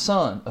says, "I'm a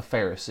son of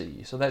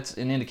Pharisee." So that's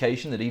an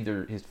indication that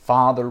either his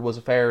father was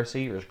a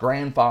Pharisee or his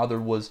grandfather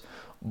was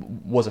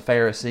a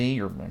Pharisee,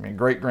 or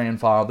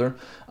great-grandfather.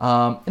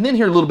 And then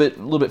here a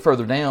little bit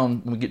further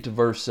down, when we get to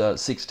verse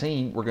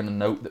 16, we're going to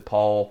note that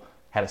Paul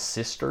had a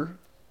sister.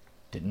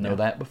 Didn't know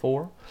that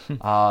before.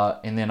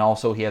 And then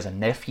also he has a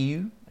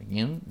nephew.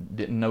 Again,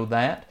 didn't know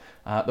that.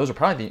 Those are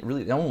probably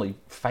really the only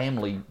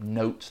family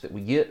notes that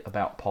we get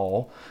about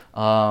Paul.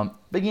 But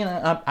again,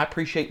 I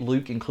appreciate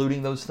Luke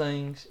including those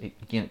things. It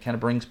kind of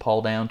brings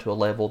Paul down to a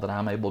level that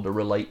I'm able to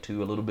relate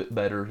to a little bit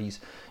better.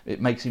 It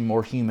makes him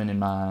more human in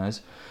my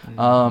eyes.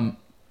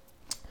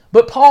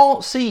 But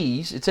Paul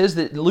sees,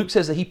 Luke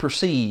says that he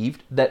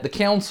perceived that the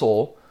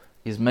council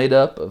is made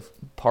up of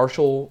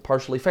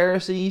partially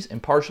Pharisees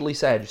and partially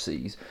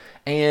Sadducees.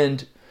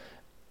 And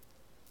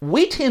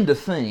we tend to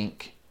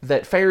think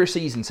that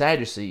Pharisees and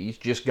Sadducees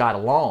just got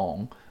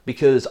along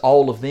because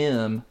all of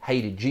them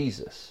hated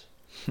Jesus.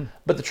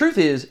 But the truth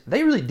is,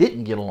 they really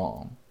didn't get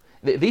along.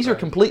 These are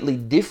completely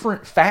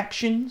different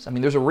factions. I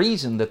mean, there's a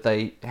reason that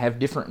they have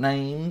different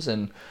names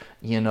and,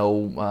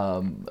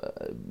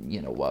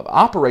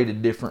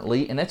 operated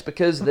differently, and that's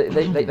because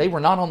they were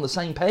not on the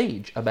same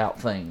page about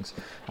things.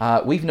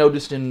 We've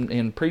noticed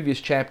in previous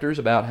chapters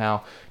about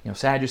how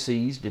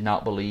Sadducees did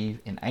not believe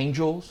in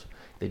angels.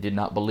 They did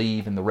not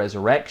believe in the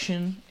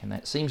resurrection, and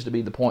that seems to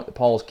be the point that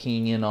Paul's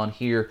keying in on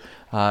here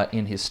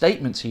in his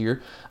statements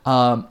here.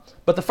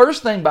 But the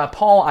first thing, by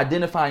Paul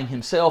identifying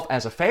himself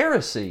as a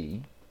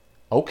Pharisee,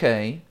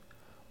 okay,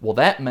 well,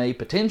 that may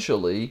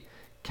potentially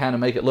kind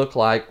of make it look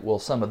like, well,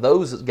 some of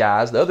those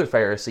guys, the other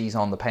Pharisees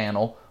on the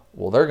panel,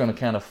 well, they're going to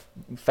kind of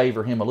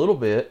favor him a little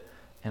bit.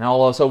 And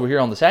all of us over here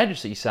on the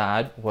Sadducee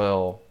side,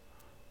 well,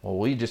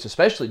 we just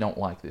especially don't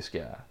like this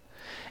guy.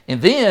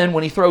 And then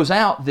when he throws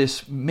out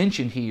this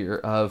mention here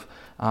of,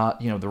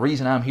 the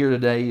reason I'm here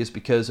today is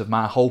because of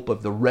my hope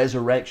of the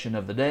resurrection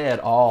of the dead.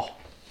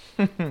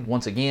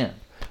 Once again,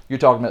 you're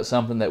talking about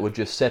something that would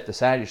just set the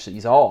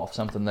Sadducees off,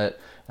 something that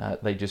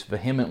they just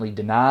vehemently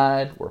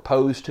denied, were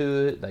opposed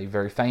to it. They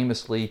very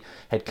famously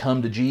had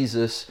come to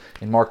Jesus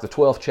in Mark the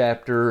 12th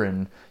chapter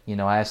and,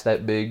 asked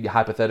that big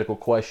hypothetical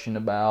question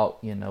about,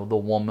 the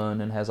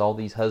woman and has all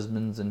these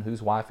husbands and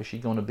whose wife is she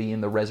going to be in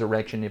the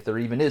resurrection, if there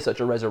even is such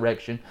a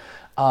resurrection.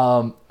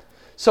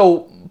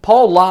 So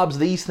Paul lobs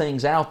these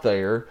things out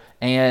there,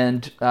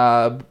 and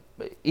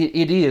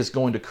it is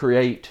going to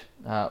create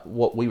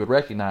what we would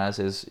recognize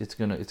as it's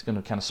going to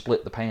kind of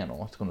split the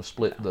panel. It's going to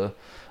split the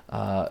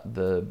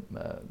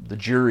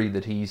jury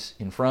that he's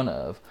in front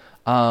of.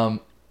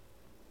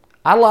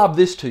 I lobbed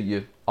this to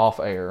you off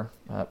air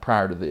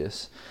prior to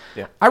this.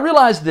 Yeah. I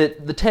realized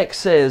that the text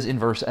says in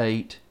verse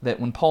 8 that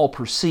when Paul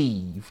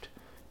perceived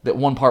that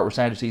one part were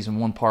Sadducees and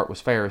one part was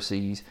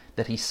Pharisees,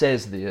 that he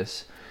says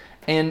this.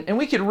 And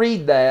we could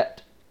read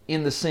that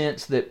in the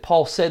sense that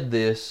Paul said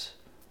this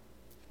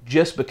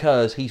just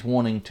because he's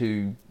wanting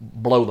to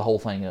blow the whole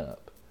thing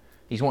up.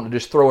 He's wanting to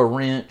just throw a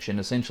wrench and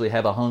essentially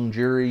have a hung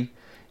jury,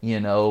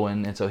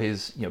 and so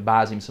his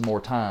buys him some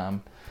more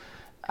time.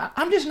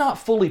 I'm just not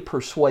fully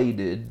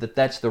persuaded that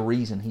that's the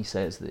reason he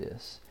says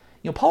this.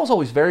 Paul's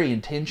always very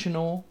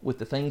intentional with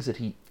the things that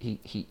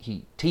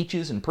he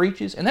teaches and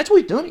preaches, and that's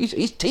what he's doing.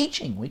 He's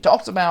teaching. He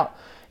talks about,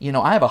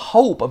 I have a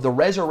hope of the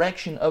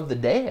resurrection of the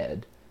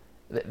dead.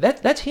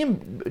 That's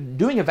him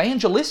doing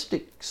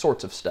evangelistic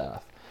sorts of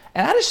stuff.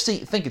 And I just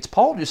think it's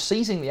Paul just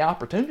seizing the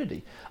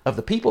opportunity of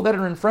the people that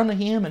are in front of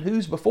him and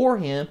who's before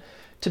him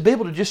to be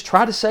able to just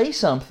try to say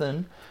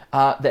something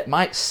that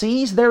might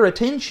seize their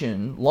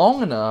attention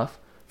long enough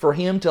for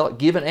him to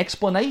give an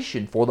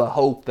explanation for the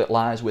hope that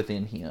lies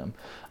within him.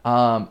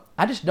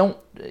 I just don't,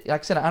 like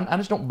I said, I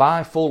just don't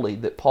buy fully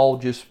that Paul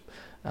just,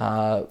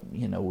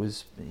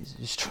 is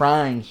just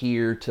trying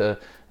here to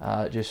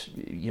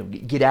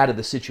get out of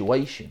the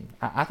situation.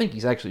 I think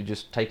he's actually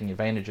just taking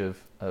advantage of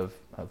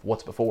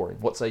what's before him.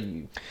 What say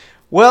you?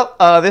 Well,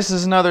 this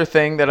is another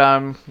thing that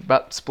I'm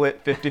about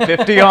split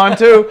 50-50 on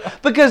too,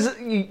 because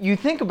you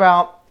think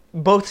about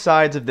both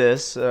sides of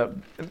this,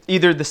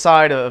 either the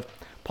side of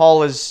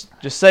Paul is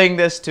just saying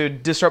this to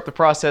disrupt the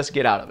process,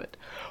 get out of it,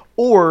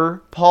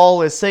 or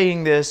Paul is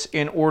saying this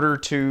in order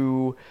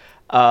to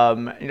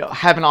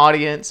have an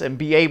audience and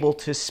be able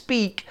to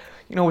speak,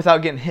 without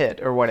getting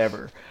hit or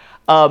whatever.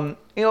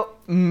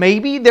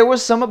 Maybe there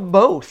was some of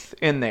both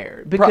in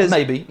there, because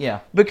maybe, yeah,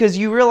 because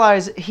you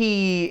realize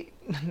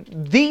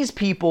these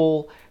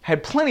people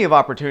had plenty of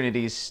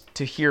opportunities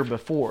to hear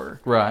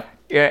before, right?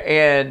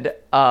 And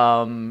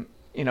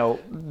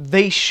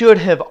they should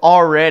have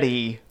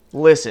already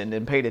listened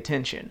and paid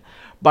attention.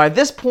 By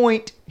this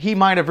point, he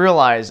might have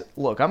realized,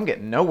 look, I'm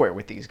getting nowhere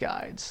with these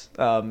guys.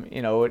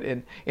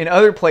 In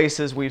other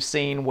places we've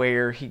seen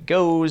where he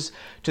goes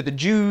to the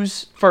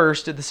Jews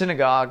first at the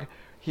synagogue,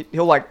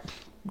 he'll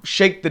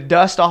shake the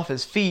dust off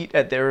his feet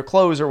at their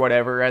clothes or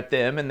whatever at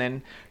them, and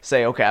then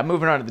say, okay, I'm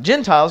moving on to the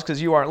Gentiles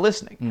because you aren't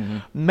listening. Mm-hmm.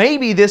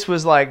 Maybe this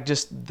was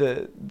just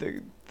the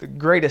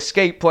great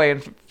escape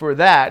plan for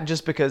that,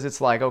 just because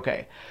it's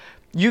okay,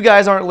 you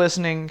guys aren't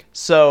listening,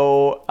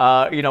 so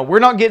we're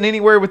not getting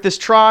anywhere with this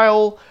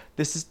trial.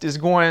 This is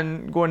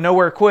going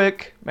nowhere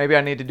quick. Maybe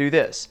I need to do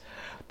this.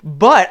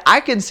 But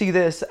I can see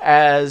this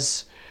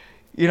as,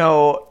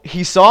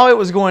 he saw it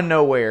was going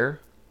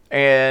nowhere,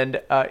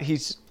 and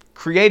he's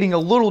creating a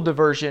little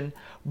diversion,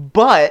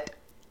 but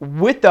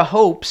with the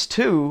hopes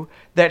too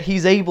that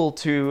he's able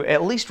to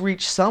at least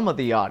reach some of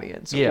the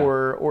audience, yeah,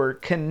 or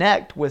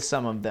connect with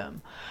some of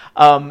them.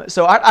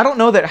 So I don't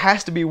know that it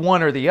has to be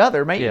one or the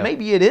other.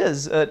 Maybe it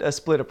is a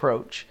split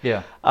approach.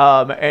 Yeah.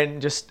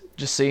 And just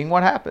seeing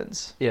what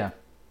happens. Yeah.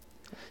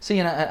 See,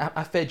 and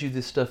I fed you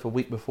this stuff a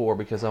week before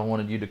because I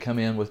wanted you to come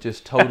in with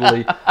just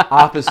totally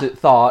opposite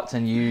thoughts,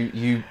 and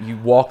you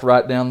walked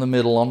right down the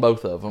middle on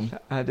both of them.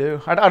 I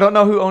do. I don't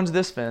know who owns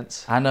this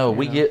fence. I know.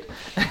 We get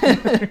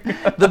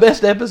the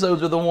best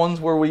episodes are the ones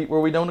where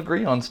we don't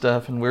agree on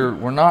stuff, and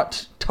we're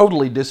not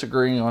totally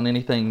disagreeing on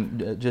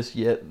anything just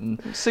yet.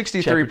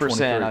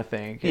 63%, I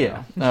think.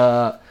 Yeah.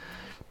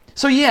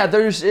 So yeah,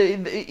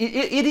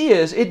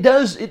 it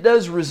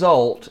does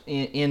result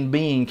in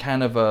being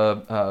kind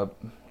of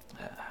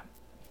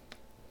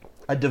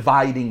a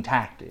dividing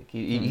tactic.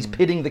 He's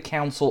pitting the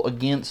council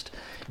against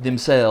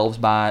themselves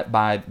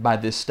by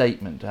this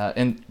statement,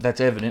 and that's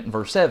evident in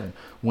verse 7.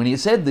 When he had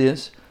said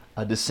this,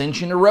 a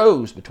dissension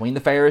arose between the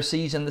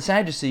Pharisees and the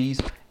Sadducees,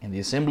 and the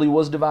assembly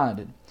was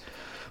divided.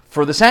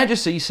 For the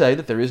Sadducees say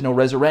that there is no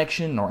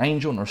resurrection, nor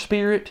angel, nor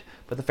spirit,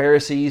 but the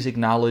Pharisees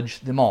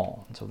acknowledge them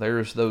all. And so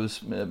there's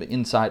those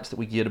insights that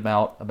we get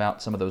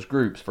about some of those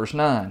groups. Verse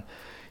 9,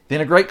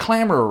 then a great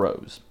clamor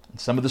arose. And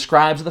some of the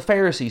scribes of the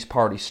Pharisees'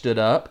 party stood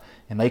up,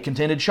 and they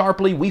contended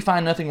sharply, we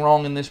find nothing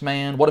wrong in this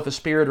man. What if a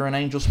spirit or an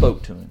angel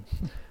spoke to him?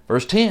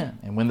 Verse 10,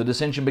 and when the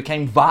dissension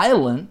became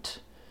violent,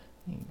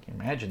 you can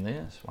imagine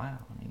this. Wow.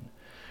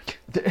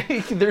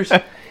 It's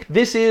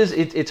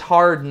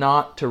hard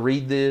not to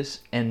read this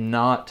and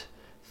not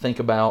think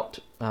about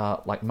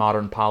like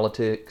modern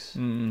politics.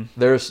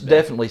 There's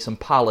definitely some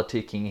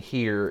politicking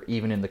here,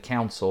 even in the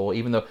council,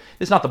 even though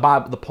it's not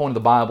the point of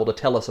the Bible to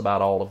tell us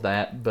about all of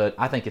that, but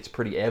I think it's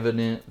pretty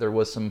evident there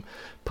was some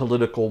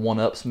political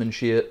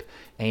one-upsmanship,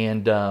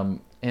 and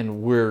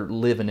we're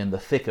living in the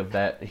thick of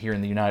that here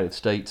in the United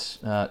States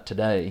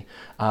today.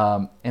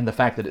 And the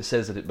fact that it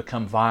says that it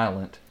become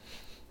violent,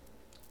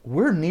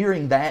 we're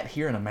nearing that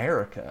here in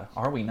America,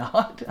 are we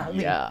not? I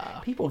mean,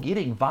 people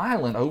getting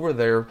violent over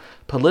their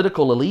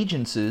political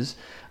allegiances.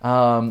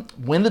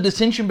 When the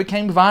dissension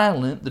became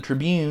violent, the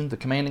tribune, the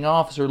commanding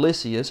officer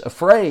Lysias,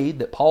 afraid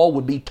that Paul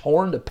would be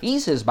torn to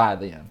pieces by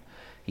them,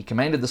 he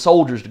commanded the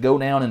soldiers to go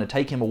down and to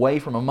take him away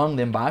from among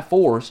them by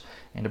force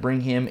and to bring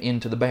him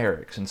into the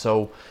barracks. And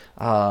so,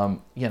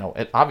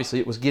 obviously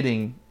it was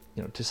getting...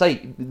 to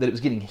say that it was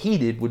getting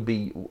heated would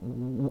be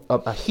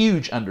a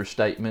huge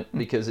understatement,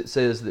 because it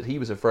says that he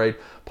was afraid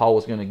Paul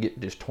was going to get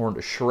just torn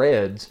to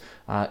shreds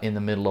in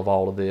the middle of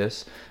all of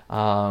this.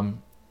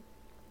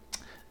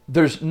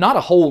 There's not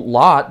a whole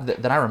lot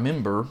that I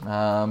remember,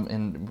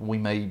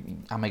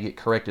 and I may get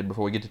corrected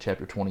before we get to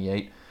chapter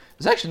 28.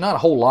 There's actually not a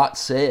whole lot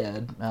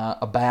said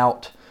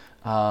about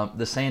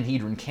the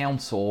Sanhedrin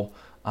Council.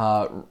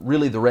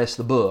 Really the rest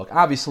of the book.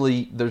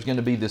 Obviously, there's going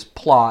to be this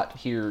plot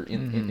here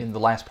in the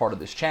last part of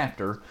this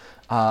chapter,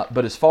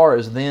 but as far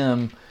as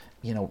them,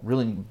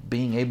 really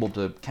being able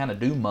to kind of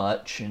do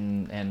much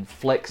and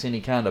flex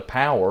any kind of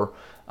power,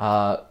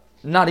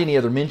 not any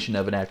other mention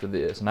of it after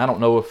this. And I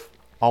don't know if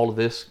all of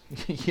this,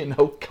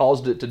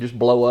 caused it to just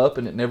blow up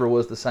and it never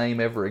was the same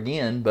ever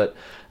again, but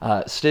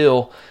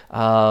still,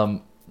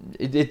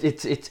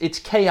 it's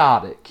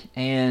chaotic.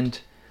 And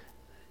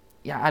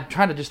yeah, I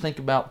try to just think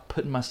about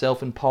putting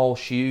myself in Paul's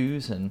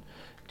shoes and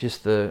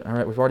just all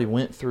right, we've already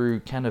went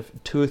through kind of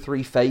 2 or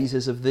 3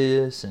 phases of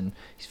this, and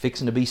he's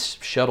fixing to be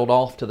shuttled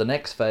off to the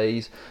next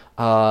phase.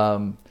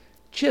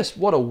 Just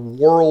what a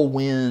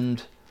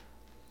whirlwind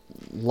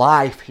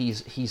life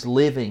he's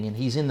living and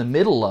he's in the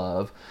middle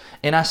of.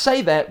 And I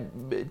say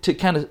that to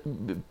kind of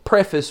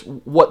preface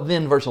what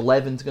then verse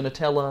 11 is going to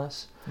tell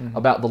us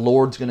about the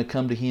Lord's going to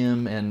come to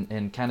him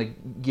and kind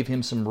of give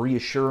him some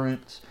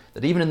reassurance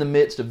that even in the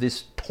midst of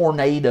this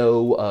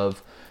tornado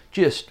of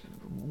just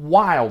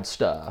wild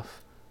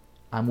stuff,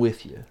 I'm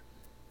with you,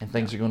 and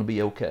things are going to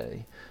be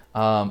okay.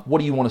 What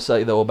do you want to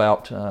say, though,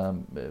 about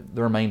the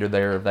remainder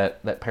there of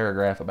that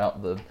paragraph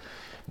about the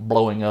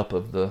blowing up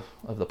of the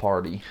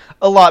party?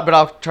 A lot, but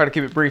I'll try to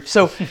keep it brief.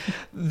 So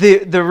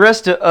the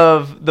rest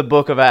of the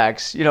book of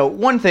Acts,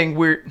 one thing,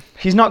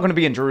 he's not going to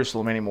be in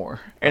Jerusalem anymore.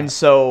 And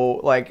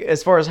so,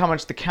 as far as how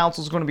much the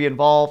council's going to be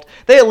involved,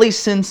 they at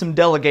least send some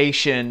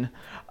delegation,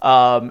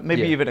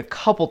 maybe even a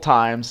couple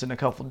times in a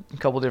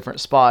couple different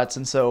spots.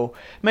 And so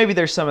maybe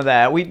there's some of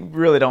that. We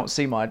really don't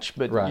see much,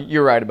 but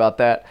you're right about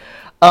that.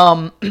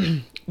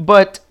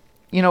 But,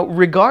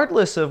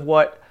 regardless of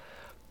what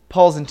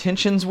Paul's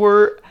intentions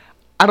were,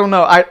 I don't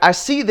know. I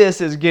see this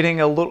as getting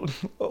a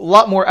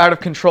lot more out of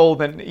control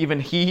than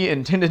even he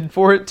intended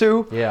for it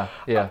to. Yeah.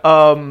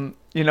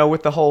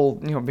 With the whole,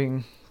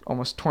 being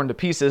almost torn to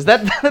pieces.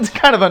 That's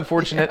kind of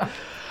unfortunate.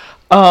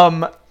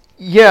 But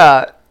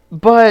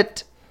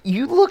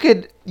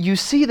you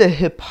see the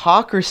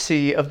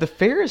hypocrisy of the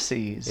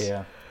Pharisees.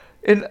 Yeah.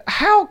 And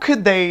how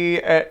could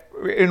they,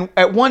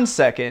 at one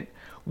second,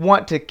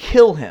 want to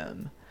kill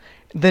him,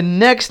 the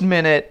next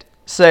minute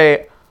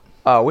say,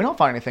 we don't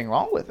find anything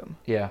wrong with him.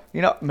 Yeah.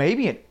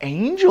 Maybe an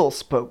angel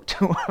spoke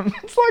to him.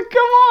 It's like,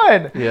 come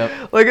on.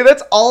 Yeah.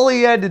 That's all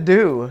he had to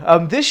do.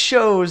 This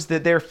shows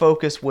that their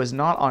focus was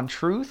not on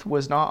truth,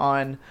 was not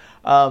on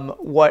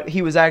what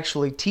he was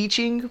actually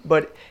teaching,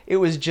 but it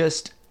was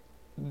just,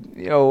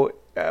 the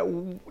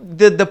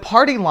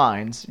party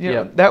lines.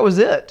 That was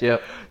it.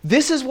 Yep.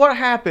 This is what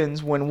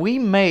happens when we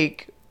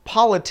make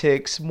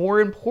politics more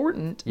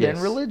important Yes.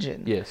 than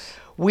religion. Yes.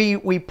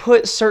 We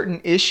put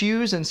certain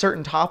issues and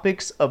certain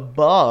topics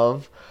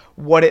above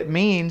what it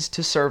means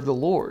to serve the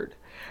Lord.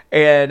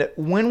 And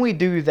when we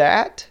do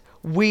that,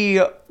 we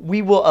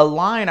will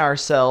align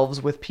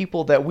ourselves with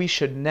people that we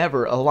should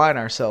never align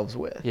ourselves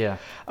with. Yeah.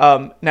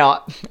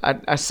 Now,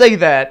 I say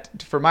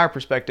that from my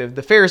perspective,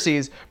 the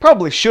Pharisees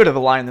probably should have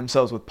aligned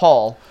themselves with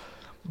Paul.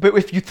 But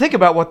if you think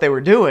about what they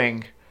were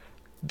doing,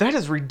 that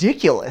is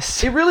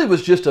ridiculous. It really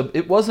was just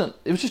it was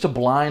just a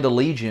blind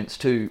allegiance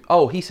to,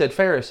 oh, he said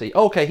Pharisee.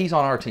 Okay, he's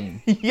on our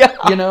team. Yeah,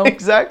 You know?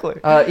 exactly.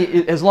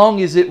 As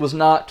long as it was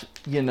not,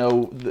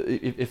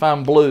 if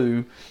I'm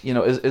blue,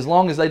 as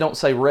long as they don't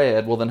say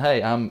red, well then,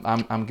 hey,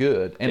 I'm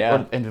good. And,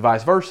 Yeah. and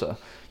vice versa.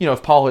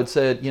 If Paul had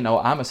said,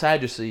 I'm a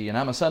Sadducee and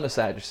I'm a son of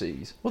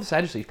Sadducees, well, the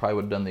Sadducees probably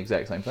would have done the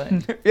exact same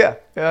thing. Yeah,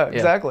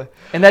 exactly.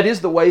 And that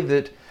is the way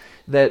that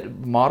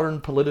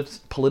modern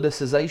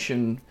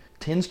politicization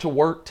tends to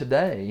work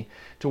today,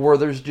 to where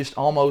there's just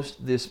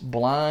almost this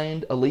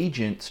blind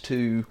allegiance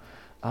to,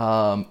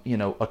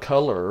 a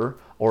color,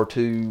 or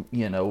to,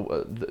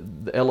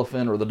 the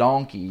elephant or the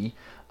donkey,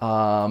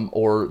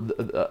 or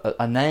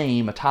a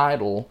name, a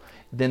title,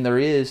 than there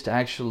is to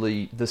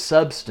actually the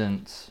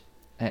substance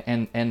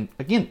and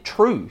again,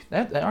 truth.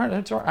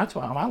 That's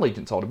what my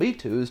allegiance ought to be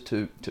to, is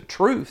to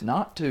truth,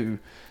 not to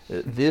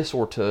this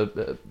or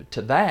to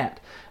that.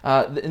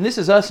 And this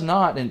is us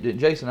not, and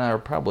Jason and I are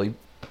probably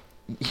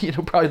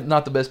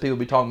not the best people to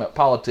be talking about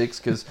politics,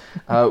 because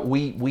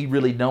we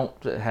really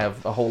don't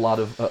have a whole lot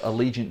of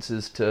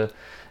allegiances to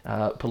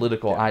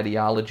political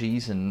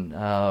ideologies,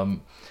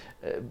 and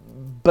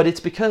but it's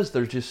because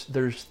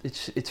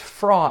it's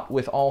fraught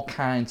with all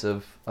kinds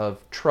of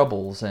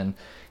troubles, and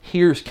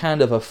here's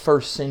kind of a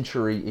first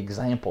century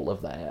example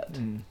of that,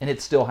 and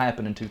it's still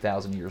happening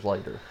 2,000 years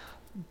later.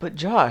 But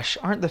Josh,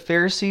 aren't the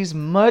Pharisees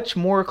much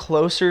more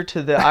closer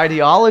to the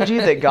ideology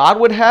that God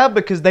would have,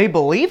 because they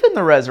believe in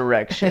the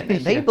resurrection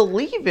and they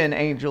believe in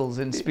angels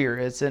and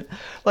spirits, and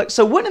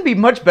so wouldn't it be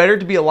much better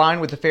to be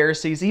aligned with the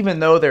Pharisees, even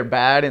though they're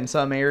bad in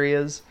some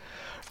areas?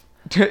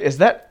 Is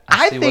that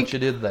I think what you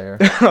did there.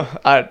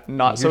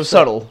 Not so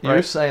subtle, right?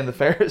 You're saying the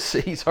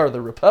Pharisees are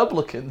the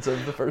Republicans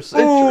of the first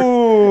century.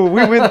 Ooh,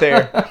 we went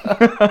there.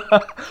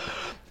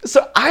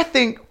 So I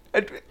think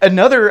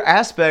another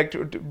aspect,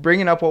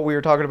 bringing up what we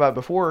were talking about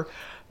before,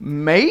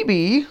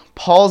 maybe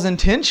Paul's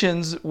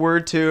intentions were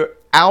to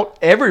out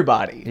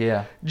everybody.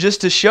 Yeah.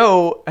 Just to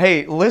show,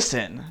 hey,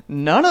 listen,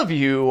 none of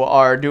you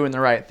are doing the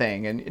right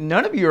thing, and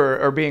none of you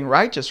are being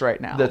righteous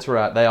right now. That's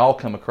right. They all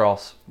come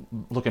across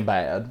looking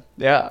bad.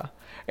 Yeah.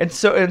 And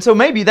so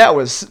maybe that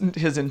was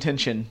his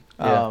intention,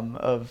 Yeah.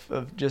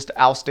 of just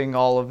ousting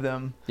all of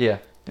them. Yeah.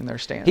 In their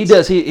stance. He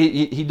does.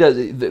 He does.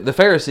 The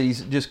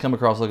Pharisees just come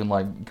across looking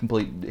like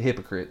complete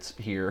hypocrites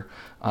here,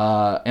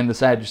 and the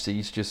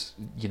Sadducees just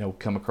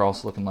come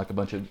across looking like a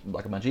bunch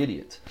of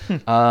idiots.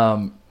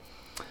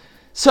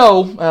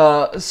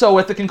 So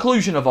at the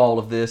conclusion of all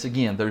of this,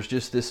 again, there's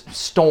just this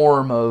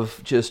storm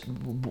of just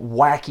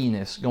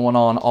wackiness going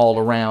on all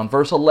around.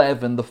 Verse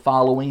 11: the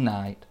following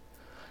night,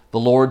 the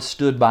Lord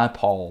stood by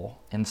Paul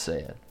and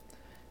said,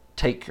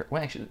 "Take care."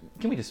 Well, actually,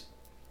 can we just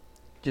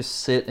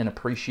sit and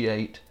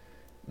appreciate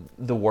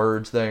the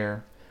words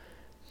there,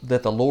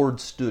 that the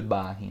Lord stood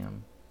by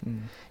him?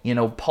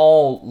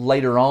 Paul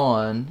later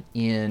on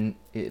in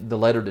the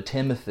letter to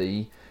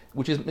Timothy,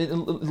 which is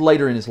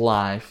later in his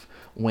life,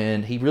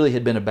 when he really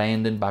had been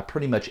abandoned by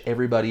pretty much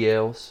everybody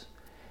else,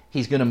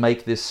 he's going to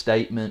make this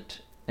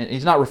statement, and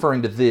he's not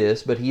referring to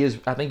this, but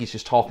I think he's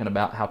just talking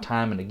about how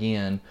time and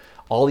again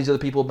all these other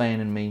people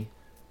abandoned me,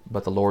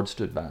 but the Lord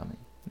stood by me.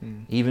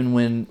 Even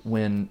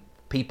when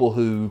people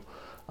who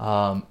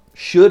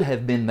should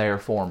have been there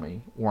for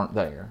me weren't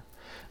there,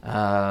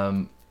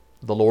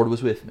 the Lord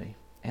was with me,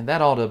 and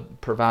that ought to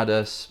provide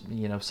us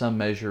some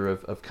measure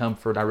of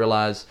comfort. I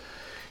realize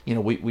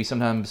we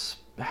sometimes,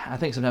 I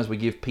think sometimes we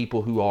give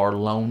people who are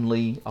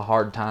lonely a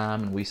hard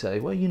time, and we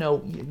say, well,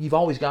 you've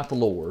always got the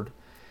Lord,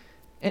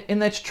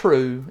 and that's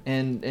true,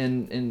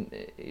 and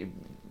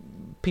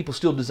people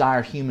still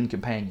desire human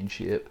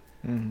companionship.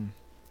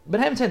 But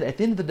having said that, at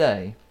the end of the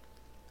day,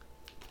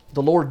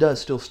 the Lord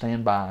does still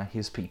stand by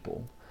his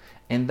people.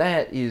 And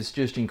that is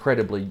just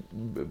incredibly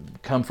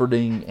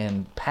comforting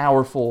and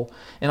powerful.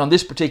 And on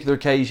this particular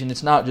occasion,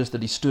 it's not just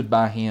that he stood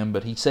by him,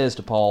 but he says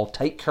to Paul,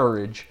 "Take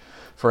courage,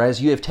 for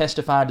as you have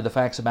testified to the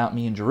facts about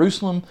me in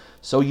Jerusalem,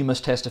 so you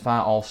must testify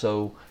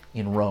also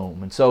in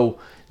Rome." And so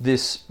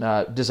this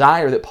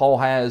desire that Paul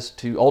has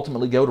to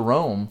ultimately go to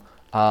Rome,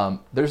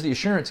 there's the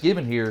assurance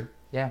given here,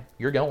 yeah,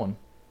 you're going.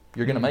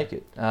 You're going to make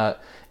it.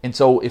 And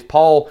so if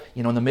Paul,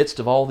 in the midst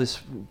of all this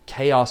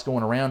chaos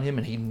going around him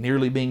and he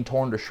nearly being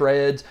torn to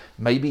shreds,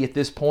 maybe at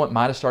this point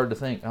might have started to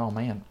think, oh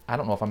man, I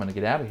don't know if I'm going to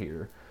get out of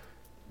here.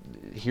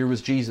 Here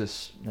was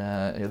Jesus,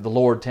 the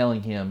Lord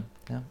telling him,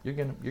 no, you're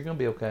going to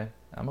be okay.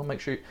 I'm going to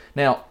make sure.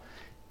 Now,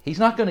 he's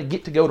not going to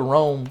get to go to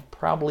Rome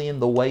probably in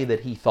the way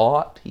that he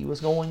thought he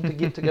was going to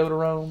get to go to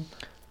Rome,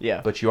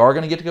 Yeah. But you are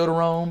going to get to go to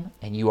Rome,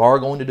 and you are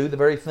going to do the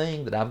very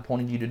thing that I've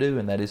appointed you to do,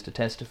 and that is to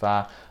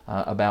testify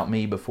about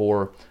me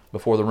before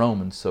the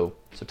Romans. So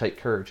take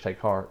courage, take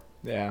heart.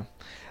 Yeah,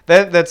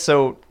 that's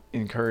so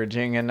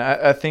encouraging, and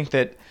I think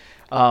that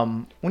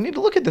we need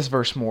to look at this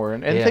verse more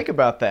and think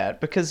about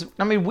that, because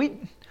I mean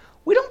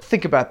we don't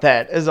think about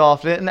that as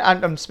often. And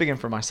I'm speaking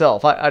for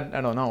myself. I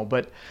don't know,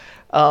 but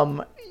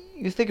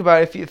you think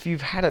about if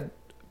you've had a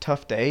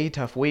tough day,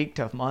 tough week,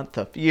 tough month,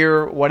 tough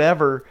year,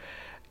 whatever.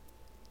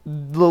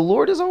 The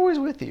Lord is always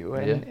with you,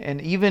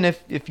 and even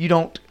if you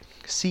don't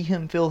see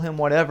Him, feel Him,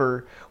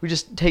 whatever, we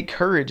just take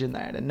courage in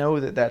that and know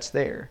that that's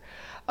there.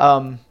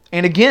 And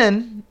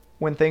again,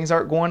 when things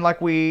aren't going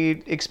like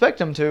we expect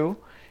them to,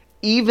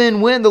 even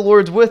when the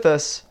Lord's with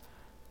us,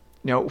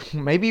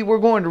 maybe we're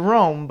going to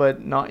Rome,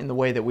 but not in the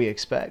way that we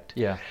expect.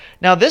 Yeah.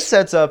 Now this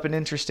sets up an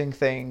interesting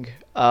thing.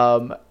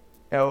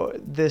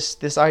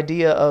 This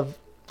idea of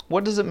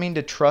what does it mean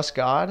to trust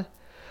God,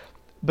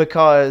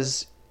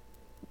 because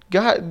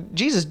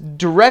Jesus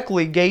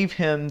directly gave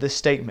him the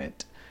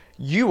statement,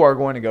 you are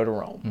going to go to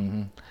Rome.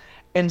 Mm-hmm.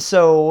 And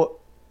so,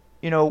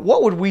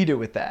 what would we do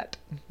with that?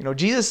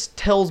 Jesus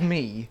tells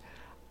me,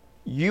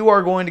 you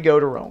are going to go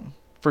to Rome,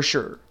 for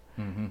sure.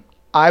 Mm-hmm.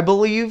 I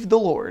believe the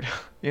Lord.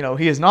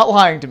 He is not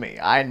lying to me.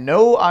 I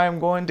know I am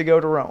going to go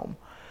to Rome.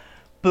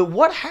 But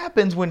what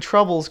happens when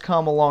troubles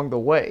come along the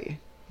way?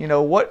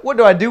 What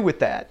do I do with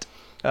that?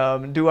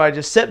 Do I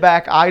just sit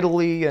back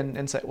idly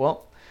and say,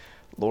 well,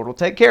 the Lord will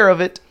take care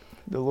of it.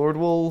 The Lord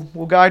will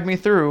guide me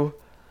through.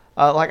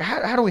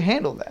 How do we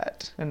handle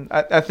that? And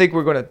I think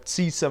we're going to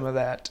see some of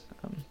that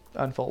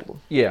unfold.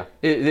 Yeah,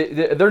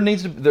 there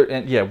needs to be,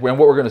 and what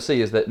we're going to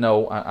see is that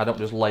no, I don't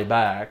just lay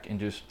back and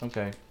just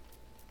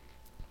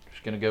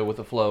going to go with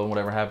the flow and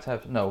whatever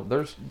happens. No,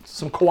 there's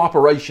some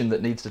cooperation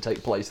that needs to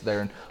take place there,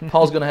 and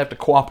Paul's going to have to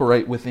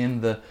cooperate within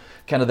the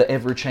kind of the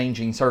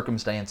ever-changing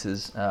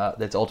circumstances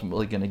that's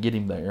ultimately going to get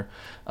him there.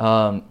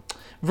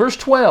 Verse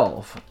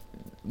 12,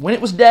 when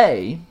it was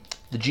day,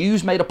 the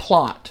Jews made a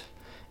plot,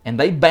 and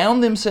they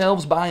bound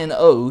themselves by an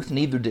oath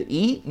neither to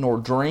eat nor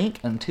drink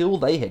until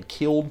they had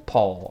killed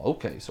Paul.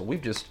 Okay, so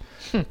we've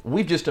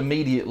just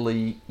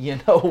immediately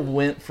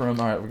went from,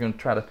 all right, we're going to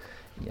try to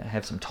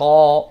have some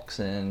talks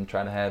and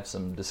try to have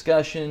some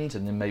discussions,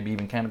 and then maybe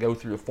even kind of go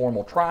through a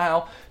formal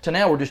trial, to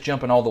now we're just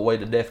jumping all the way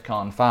to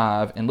DEFCON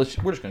 5, and we're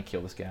just going to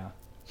kill this guy.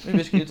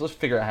 Let's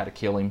figure out how to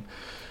kill him.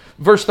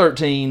 Verse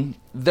 13,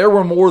 there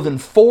were more than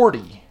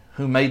 40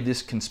 who made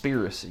this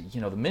conspiracy.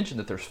 The mention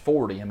that there's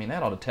 40,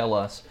 that ought to tell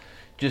us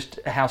just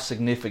how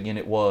significant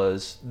it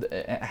was,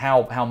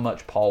 how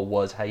much Paul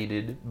was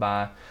hated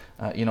by,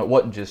 it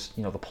wasn't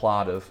just, the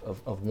plot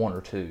of one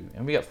or two.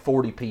 And we got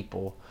 40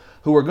 people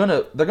who are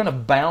they're gonna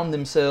bound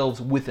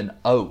themselves with an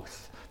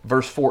oath.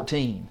 Verse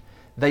 14,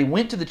 they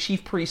went to the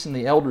chief priests and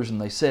the elders and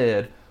they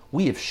said,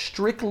 we have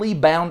strictly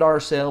bound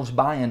ourselves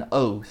by an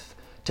oath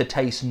to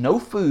taste no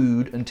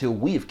food until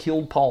we have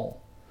killed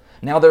Paul.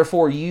 Now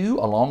therefore you,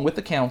 along with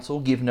the council,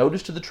 give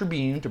notice to the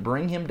tribune to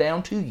bring him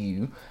down to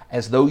you,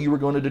 as though you were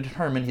going to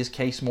determine his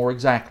case more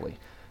exactly.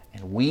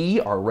 And we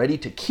are ready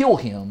to kill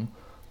him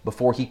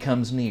before he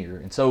comes near.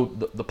 And so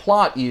the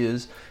plot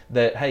is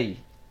that, hey,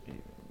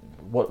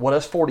 what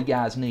us 40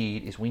 guys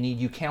need is we need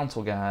you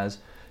council guys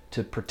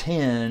to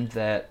pretend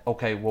that,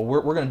 okay, well,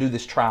 we're going to do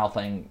this trial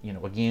thing,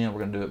 again, we're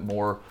going to do it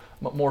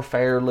more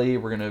fairly,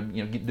 we're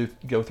going to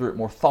go through it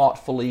more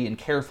thoughtfully and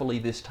carefully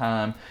this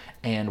time,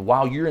 and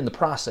while you're in the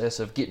process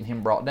of getting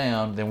him brought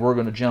down, then we're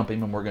going to jump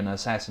him and we're going to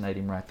assassinate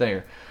him right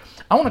there.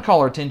 I want to call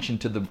our attention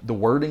to the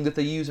wording that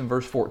they use in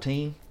verse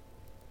 14.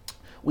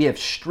 We have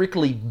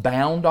strictly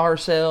bound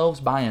ourselves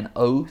by an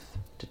oath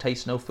to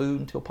taste no food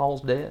until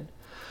Paul's dead.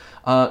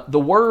 The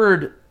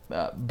word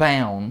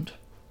bound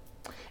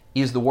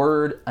is the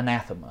word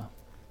anathema.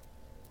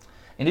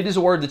 And it is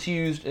a word that's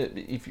used,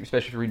 especially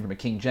if you're reading from a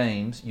King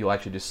James, you'll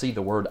actually just see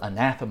the word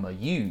anathema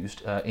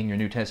used in your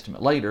New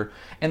Testament later.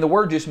 And the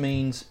word just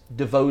means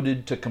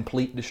devoted to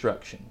complete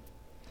destruction.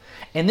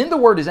 And then the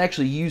word is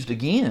actually used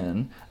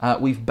again.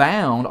 We've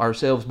bound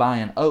ourselves by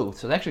an oath.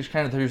 So actually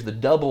there's the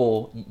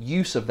double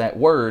use of that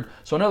word.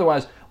 So in other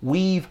words,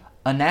 we've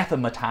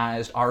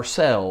anathematized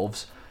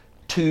ourselves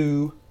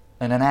to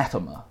an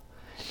anathema.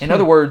 In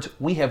other words,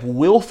 we have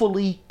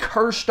willfully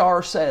cursed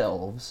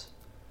ourselves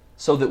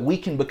so that we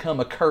can become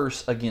a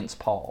curse against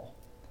Paul.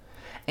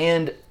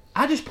 And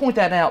I just point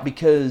that out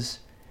because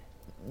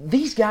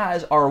these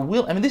guys are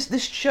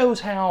this shows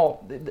how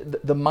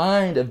the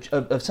mind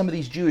of some of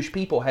these Jewish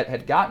people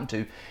had gotten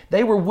to.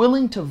 They were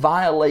willing to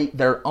violate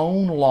their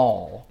own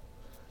law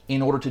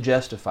in order to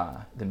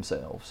justify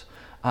themselves.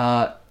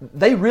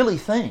 They really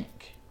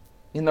think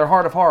in their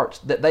heart of hearts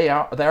that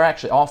they're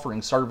actually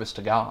offering service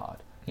to God.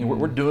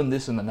 We're doing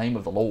this in the name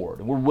of the Lord,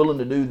 and we're willing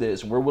to do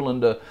this, and we're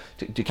willing to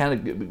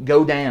kind of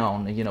go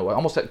down,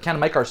 almost kind of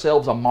make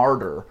ourselves a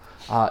martyr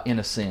in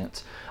a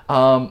sense.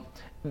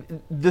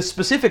 The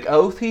specific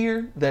oath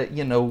here that,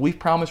 we've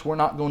promised we're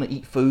not going to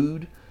eat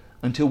food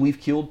until we've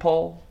killed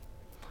Paul,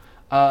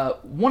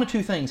 one of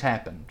two things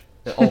happened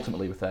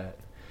ultimately with that.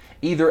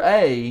 Either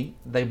A,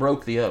 they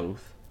broke the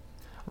oath,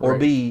 or Right.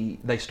 B,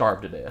 they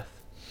starve to death.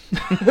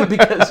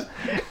 because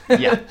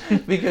Yeah.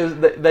 because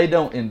they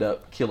don't end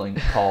up killing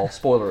Paul.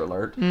 Spoiler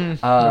alert.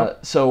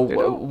 So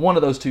don't. one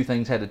of those two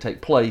things had to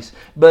take place.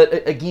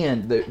 But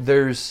again,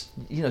 there's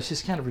it's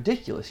just kind of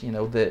ridiculous,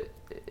 that.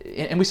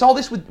 And we saw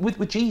this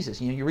with Jesus.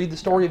 You read the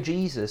story of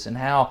Jesus and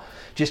how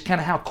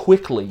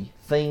quickly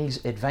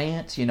things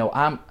advance.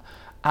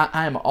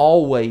 I'm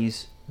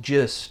always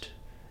just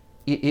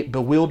it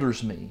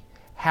bewilders me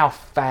how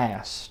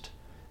fast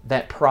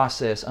that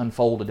process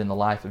unfolded in the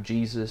life of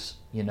Jesus.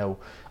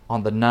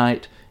 On the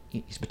night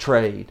he's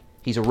betrayed,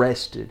 he's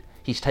arrested,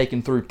 he's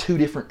taken through 2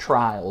 different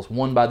trials,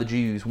 one by the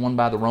Jews, one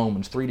by the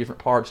Romans, 3 different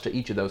parts to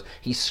each of those.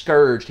 He's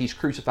scourged, he's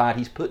crucified,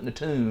 he's put in a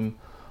tomb,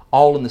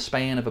 all in the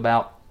span of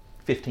about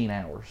 15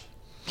 hours.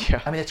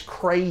 Yeah. I mean, it's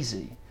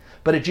crazy.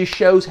 But it just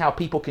shows how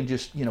people can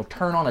just,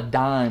 turn on a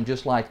dime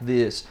just like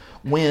this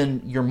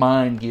when your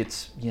mind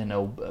gets,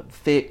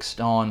 fixed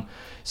on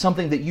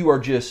something that you are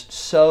just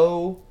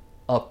so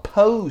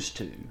opposed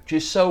to,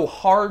 just so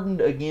hardened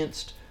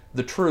against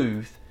the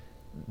truth.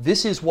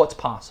 This is what's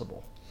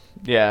possible.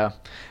 Yeah.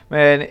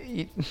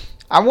 Man,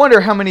 I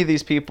wonder how many of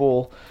these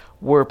people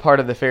were part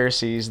of the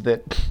Pharisees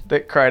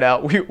that cried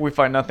out, we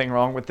find nothing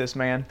wrong with this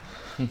man.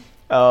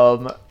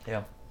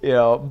 Yeah.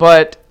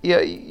 But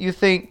you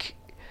think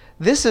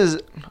this is,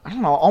 I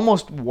don't know,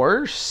 almost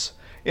worse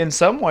in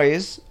some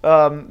ways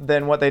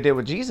than what they did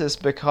with Jesus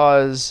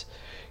because,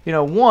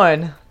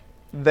 one,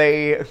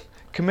 they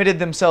committed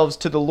themselves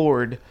to the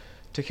Lord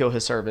to kill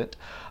his servant.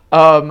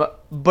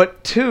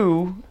 But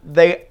 2,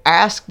 they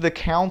asked the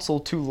council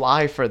to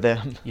lie for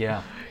them.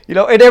 Yeah.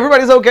 And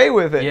everybody's okay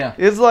with it. Yeah.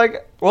 It's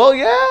like, well,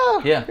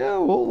 yeah, Yeah.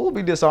 we'll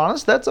be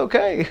dishonest. That's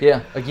okay.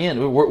 Yeah. Again,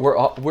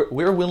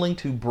 we're willing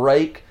to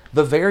break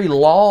the very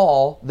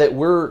law that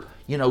we're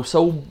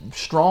so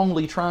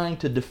strongly trying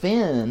to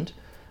defend.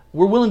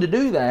 We're willing to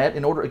do that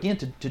in order, again,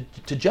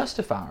 to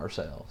justify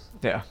ourselves.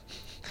 Yeah.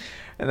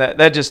 And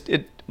that just,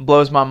 it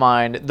blows my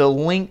mind. The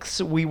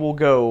lengths we will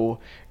go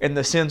and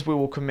the sins we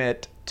will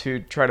commit to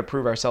try to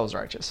prove ourselves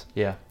righteous.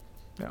 Yeah.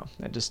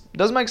 It just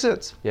doesn't make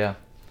sense. Yeah.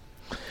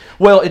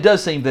 Well, it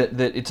does seem that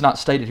it's not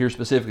stated here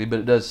specifically, but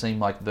it does seem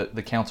like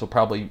the council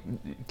probably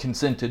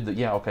consented that,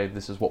 yeah, okay,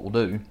 this is what we'll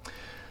do.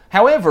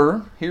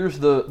 However, here's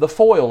the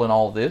foil in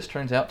all of this.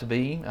 Turns out to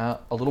be a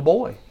little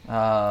boy.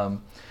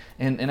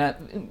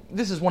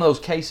 This is one of those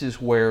cases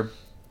where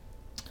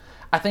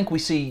I think we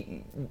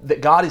see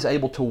that God is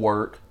able to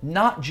work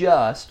not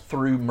just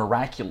through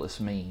miraculous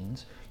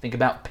means. Think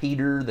about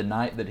Peter the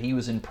night that he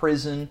was in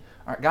prison.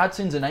 All right, God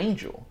sends an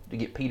angel to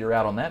get Peter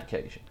out on that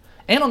occasion.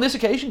 And on this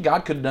occasion,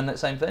 God could have done that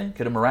same thing.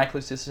 Could have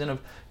miraculously sent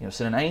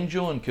an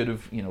angel and could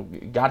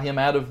have got him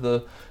out of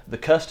the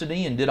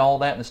custody and did all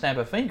that in a snap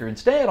of a finger.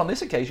 Instead, on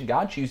this occasion,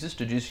 God chooses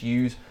to just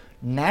use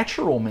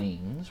natural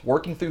means,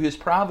 working through his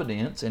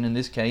providence, and in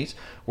this case,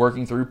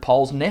 working through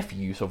Paul's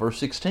nephew. So verse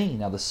 16,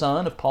 now the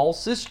son of Paul's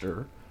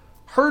sister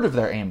heard of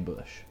their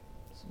ambush.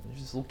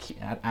 This little kid,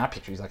 I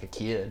picture he's like a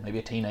kid, maybe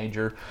a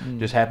teenager,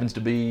 just happens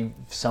to be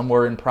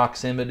somewhere in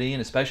proximity,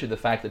 and especially the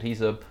fact that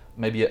he's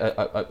maybe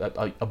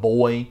a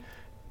boy.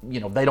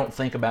 They don't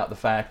think about the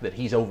fact that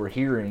he's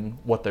overhearing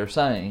what they're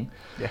saying.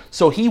 Yeah.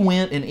 So he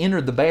went and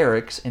entered the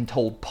barracks and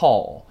told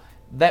Paul.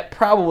 That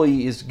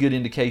probably is good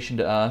indication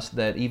to us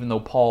that even though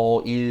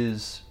Paul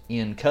is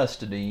in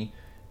custody,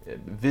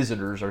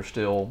 visitors are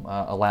still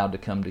allowed to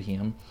come to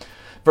him.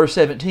 Verse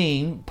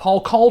 17,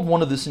 Paul called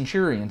one of the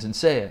centurions and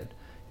said,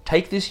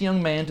 "Take this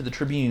young man to the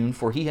tribune,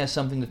 for he has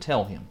something to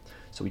tell him."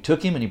 So he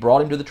took him and he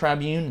brought him to the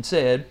tribune and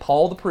said,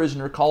 "Paul the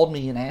prisoner called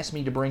me and asked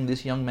me to bring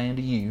this young man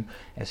to you,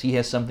 as he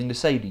has something to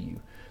say to you."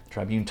 The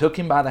tribune took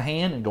him by the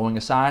hand and going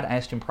aside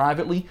asked him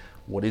privately,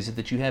 "What is it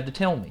that you have to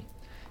tell me?"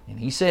 And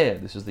he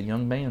said, this is the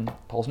young man,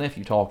 Paul's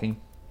nephew talking,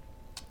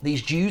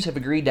 "These Jews have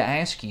agreed to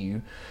ask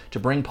you to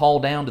bring Paul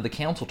down to the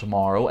council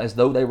tomorrow as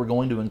though they were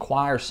going to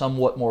inquire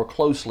somewhat more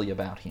closely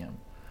about him.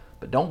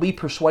 But don't be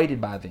persuaded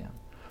by them.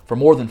 For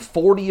more than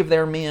 40 of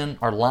their men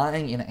are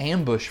lying in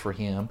ambush for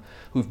him,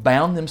 who've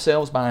bound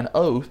themselves by an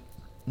oath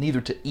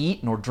neither to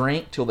eat nor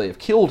drink till they have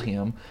killed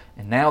him,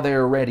 and now they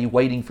are ready,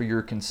 waiting for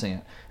your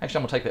consent." Actually,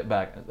 I'm going to take that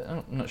back.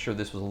 I'm not sure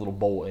this was a little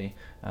boy,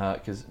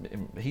 because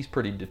he's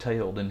pretty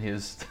detailed in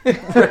his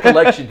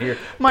recollection here.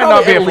 Might Probably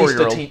not be a at least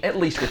 4-year-old. at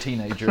least a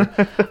teenager.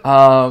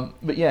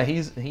 But yeah,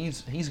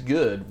 he's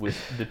good with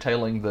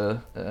detailing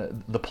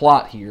the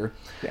plot here.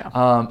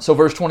 Yeah. So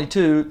verse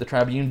 22, the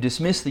tribune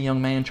dismissed the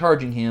young man,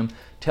 charging him,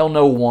 "Tell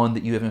no one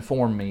that you have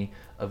informed me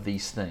of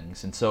these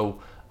things." And so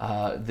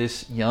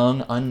this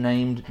young,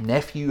 unnamed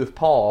nephew of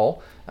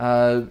Paul,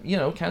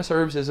 kind of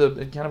serves as a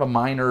kind of a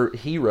minor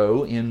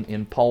hero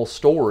in Paul's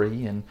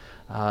story. And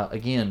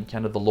again,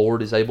 kind of the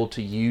Lord is able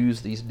to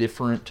use these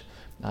different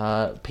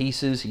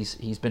pieces.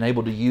 He's been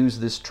able to use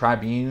this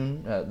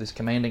tribune, this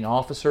commanding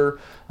officer,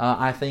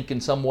 I think in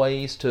some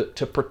ways to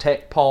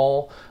protect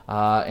Paul.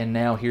 And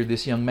now here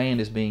this young man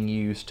is being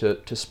used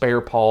to spare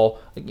Paul,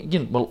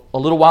 again, a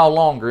little while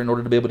longer in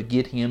order to be able to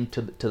get him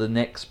to the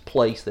next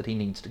place that he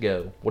needs to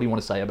go. What do you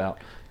want to say about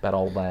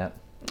all that?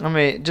 I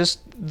mean, just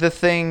the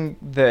thing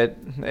that,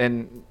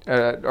 and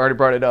I already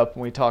brought it up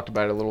when we talked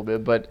about it a little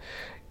bit, but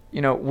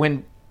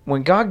when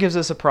God gives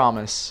us a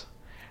promise,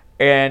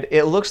 and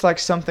it looks like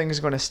something is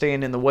going to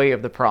stand in the way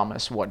of the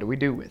promise, what do we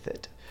do with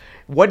it?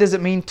 What does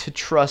it mean to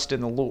trust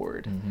in the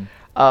Lord?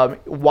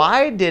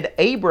 Why did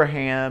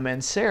Abraham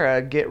and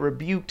Sarah get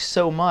rebuked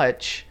so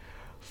much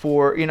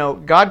for,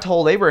 God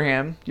told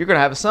Abraham, you're going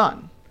to have a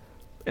son.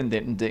 And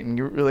then didn't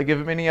really give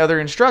him any other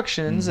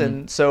instructions.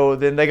 And so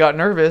then they got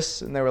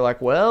nervous and they were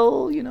like,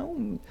 well,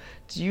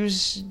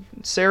 use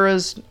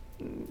Sarah's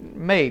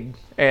maid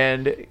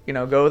and,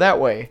 go that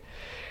way.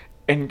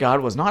 And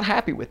God was not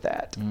happy with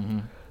that.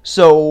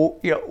 So,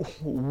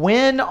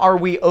 when are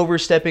we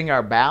overstepping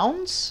our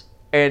bounds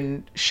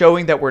and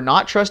showing that we're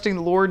not trusting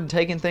the Lord and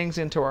taking things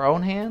into our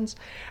own hands?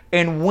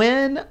 And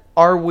when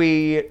are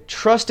we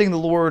trusting the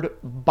Lord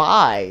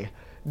by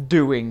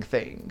doing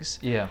things?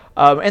 Yeah.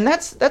 And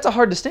that's a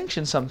hard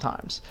distinction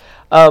sometimes.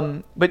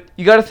 But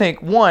you got to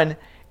think, one,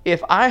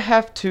 if I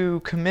have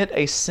to commit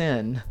a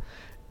sin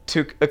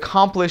to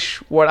accomplish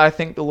what I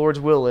think the Lord's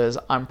will is,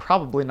 I'm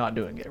probably not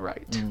doing it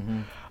right.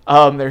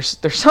 There's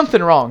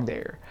something wrong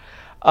there.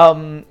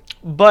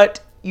 But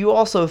you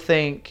also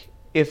think,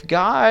 if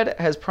God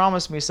has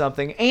promised me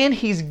something and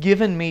He's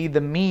given me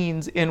the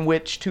means in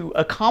which to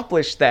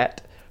accomplish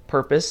that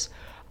purpose,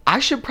 I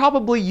should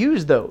probably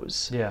use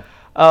those. Yeah.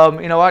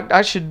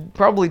 I should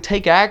probably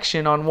take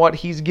action on what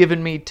He's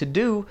given me to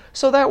do,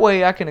 so that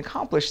way I can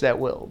accomplish that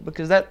will,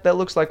 because that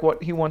looks like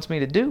what He wants me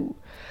to do.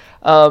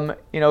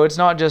 It's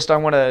not just I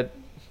want to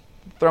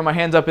throw my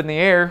hands up in the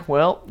air.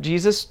 Well,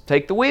 Jesus,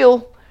 take the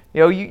wheel.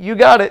 You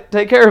got it.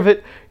 Take care of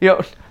it.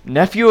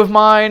 Nephew of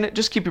mine,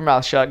 just keep your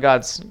mouth shut.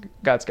 God's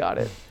got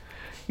it.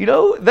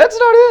 That's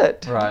not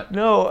it. Right.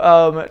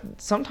 No.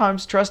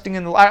 Sometimes trusting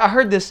in the. I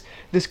heard this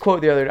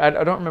quote the other day.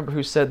 I don't remember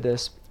who said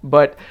this,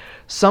 but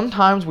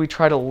sometimes we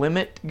try to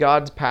limit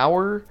God's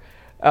power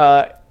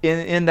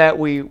in that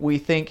we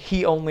think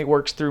He only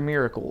works through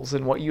miracles,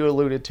 and what you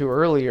alluded to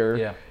earlier.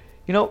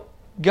 Yeah.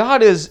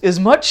 God is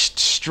much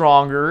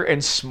stronger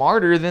and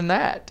smarter than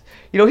that.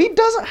 He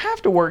doesn't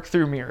have to work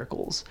through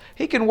miracles.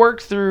 He can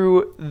work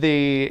through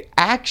the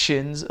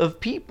actions of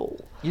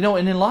people. And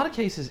in a lot of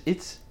cases,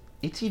 it's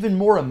even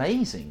more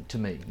amazing to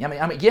me.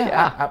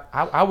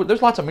 I would.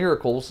 There's lots of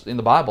miracles in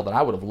the Bible that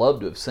I would have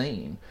loved to have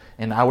seen,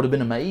 and I would have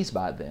been amazed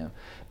by them.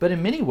 But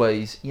in many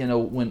ways,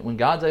 when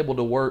God's able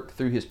to work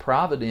through His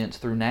providence,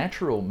 through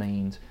natural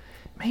means,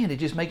 man, it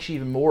just makes you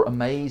even more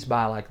amazed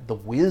by like the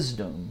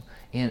wisdom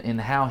in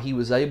how He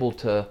was able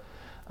to,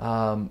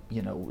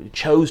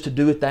 chose to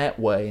do it that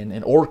way and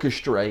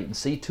orchestrate and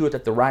see to it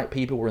that the right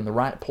people were in the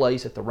right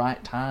place at the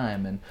right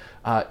time. And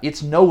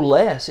it's no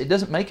less, it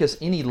doesn't make us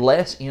any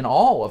less in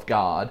awe of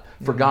God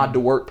for God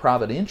to work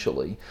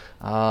providentially.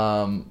 Like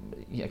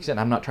I said,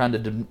 I'm not trying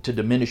to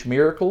diminish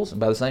miracles, and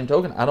by the same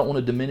token, I don't want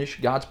to diminish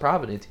God's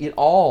providence. It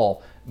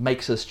all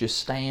makes us just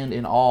stand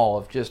in awe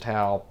of just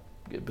how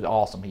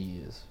awesome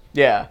He is.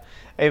 Yeah,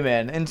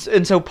 amen.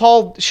 And so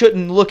Paul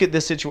shouldn't look at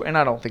this situation, and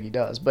I don't think he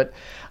does, but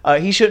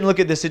he shouldn't look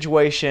at this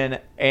situation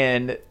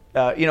and,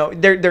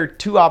 there are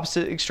two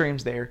opposite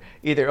extremes there.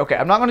 Either, okay,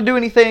 I'm not going to do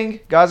anything,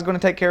 God's going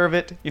to take care of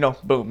it,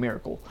 boom,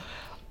 miracle.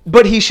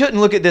 But he shouldn't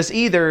look at this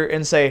either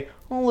and say,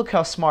 oh, look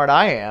how smart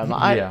I am.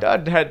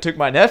 I took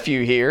my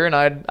nephew here and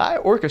I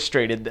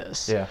orchestrated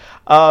this. Yeah.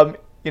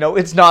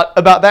 It's not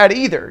about that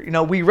either.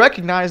 We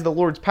recognize the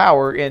Lord's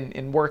power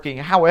in working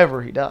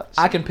however He does.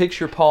 I can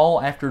picture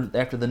Paul after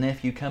the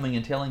nephew coming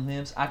and telling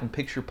this. I can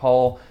picture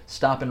Paul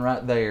stopping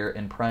right there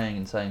and praying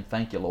and saying,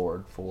 "Thank you,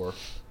 Lord, for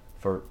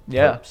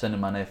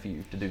sending my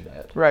nephew to do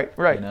that." Right.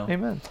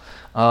 Amen.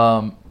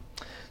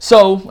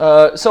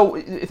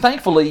 So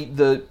thankfully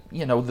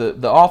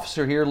the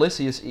officer here,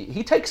 Lysias,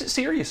 he takes it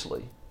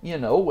seriously.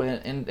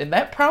 And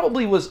that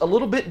probably was a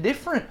little bit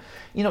different.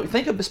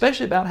 Think of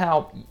especially about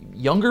how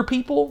younger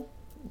people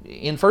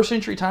in first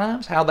century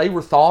times, how they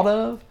were thought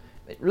of.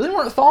 They really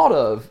weren't thought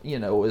of,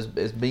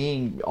 as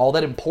being all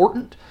that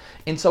important.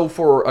 And so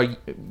for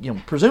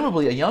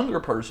presumably a younger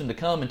person to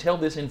come and tell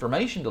this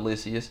information to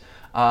Lysias,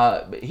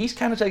 he's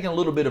kind of taking a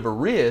little bit of a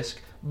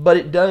risk, but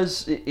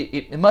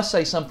it must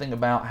say something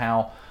about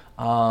how,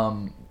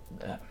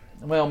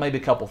 maybe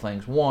a couple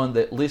things. One,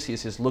 that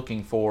Lysias is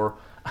looking for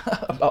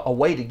a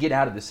way to get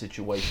out of this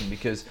situation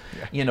because,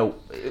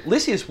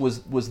 Lysias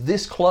was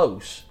this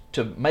close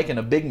to making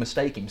a big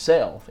mistake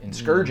himself in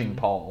scourging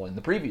Paul in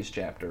the previous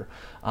chapter.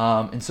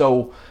 And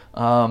so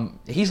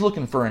he's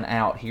looking for an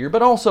out here,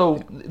 but also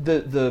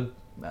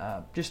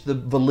just the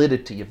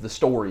validity of the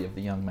story of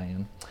the young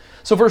man.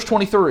 So verse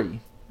 23,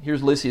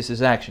 here's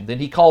Lysias' action. Then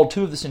he called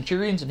 2 of the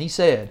centurions and he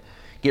said,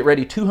 "Get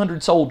ready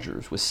 200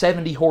 soldiers with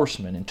 70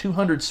 horsemen and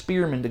 200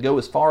 spearmen to go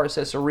as far as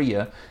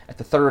Caesarea at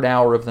the 3rd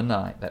hour of the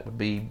night." That would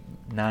be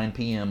 9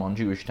 p.m. on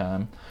Jewish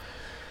time.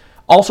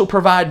 "Also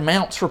provide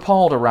mounts for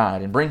Paul to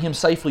ride and bring him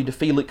safely to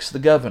Felix the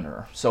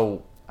governor."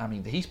 So,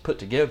 he's put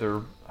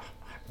together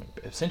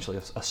essentially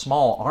a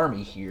small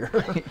army here.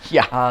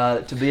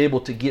 Yeah. To be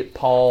able to get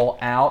Paul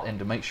out and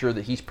to make sure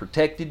that he's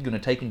protected. Going to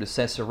take him to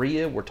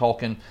Caesarea. We're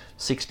talking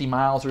 60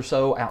 miles or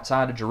so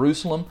outside of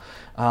Jerusalem.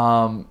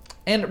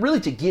 And really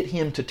to get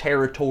him to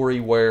territory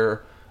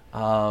where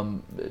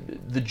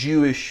the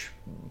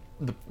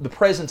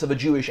presence of a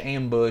Jewish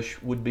ambush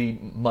would be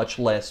much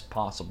less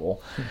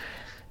possible.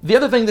 The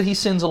other thing that he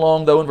sends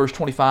along, though, in verse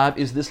 25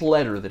 is this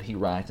letter that he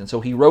writes. And so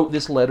he wrote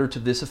this letter to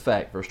this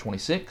effect. Verse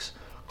 26,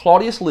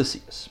 Claudius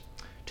Lysias,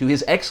 to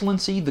His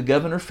Excellency the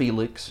Governor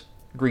Felix,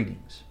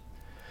 greetings.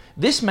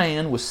 This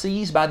man was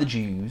seized by the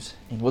Jews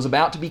and was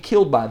about to be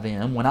killed by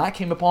them when I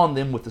came upon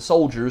them with the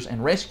soldiers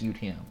and rescued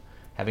him,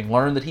 having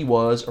learned that he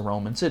was a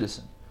Roman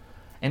citizen.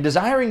 And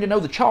desiring to know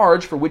the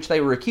charge for which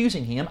they were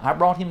accusing him, I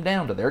brought him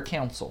down to their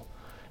council.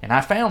 And I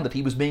found that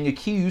he was being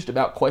accused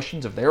about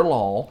questions of their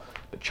law,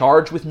 but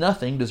charged with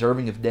nothing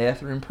deserving of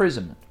death or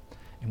imprisonment.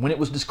 And when it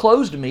was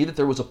disclosed to me that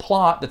there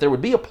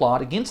would be a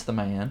plot against the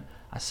man,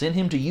 I sent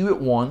him to you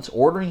at once,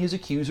 ordering his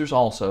accusers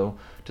also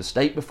to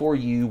state before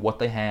you what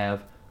they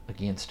have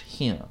against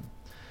him.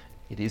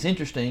 It is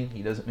interesting,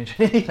 he doesn't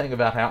mention anything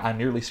about how I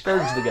nearly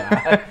scourged the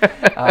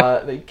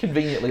guy. They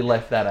conveniently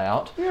left that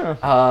out.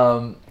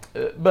 Yeah.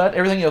 But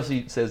everything else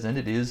he says in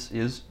it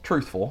is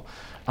truthful.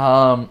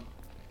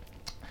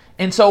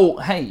 And so,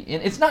 hey,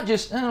 and it's not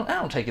just, I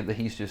don't take it that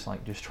he's just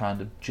trying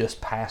to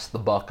just pass the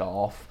buck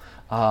off.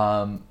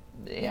 I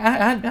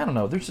don't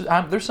know.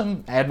 There's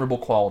some admirable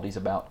qualities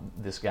about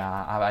this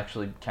guy. I've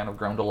actually kind of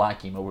grown to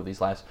like him over these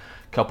last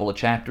couple of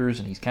chapters,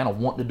 and he's kind of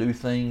wanting to do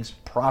things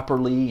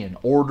properly and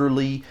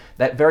orderly.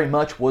 That very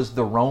much was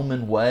the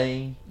Roman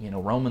way.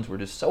 Romans were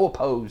just so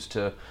opposed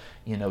to,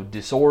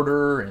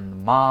 disorder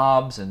and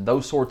mobs and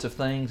those sorts of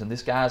things, and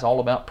this guy's all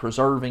about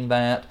preserving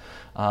that.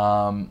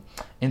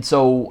 And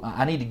so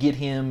I need to get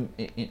him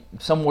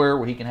somewhere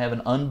where he can have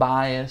an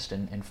unbiased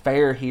and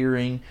fair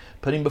hearing,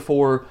 put him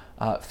before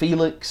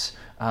Felix,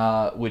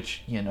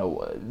 which,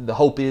 the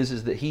hope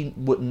is that he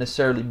wouldn't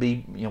necessarily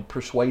be,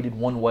 persuaded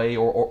one way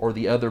or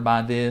the other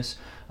by this.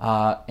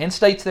 And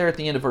states there at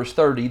the end of verse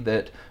 30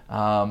 that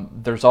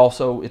there's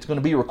also, it's going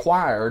to be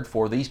required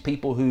for these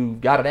people who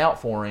got it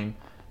out for him,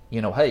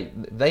 hey,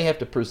 they have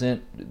to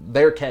present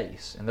their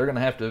case, and they're going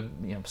to have to,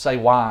 say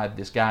why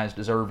this guy is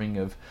deserving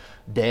of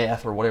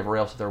death or whatever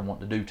else they're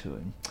wanting to do to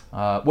him.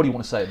 What do you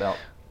want to say about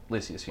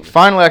Lysias here?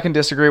 Finally, I can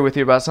disagree with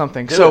you about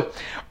something.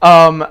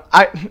 I'll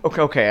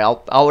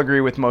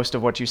agree with most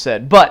of what you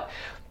said, but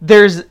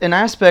there's an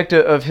aspect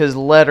of his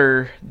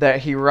letter that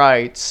he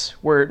writes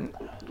where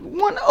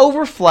one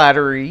over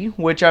flattery,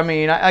 which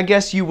I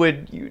guess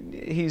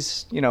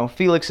he's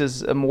Felix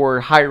is a more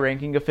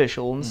high-ranking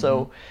official, and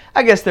so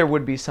I guess there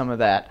would be some of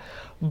that.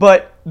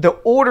 But the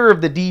order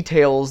of the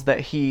details that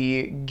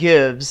he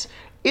gives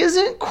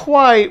isn't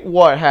quite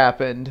what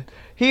happened.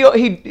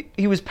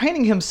 He was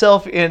painting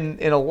himself in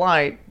a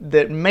light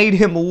that made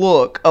him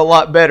look a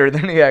lot better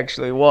than he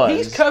actually was.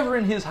 He's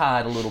covering his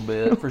hide a little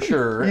bit for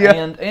sure. Yeah.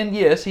 And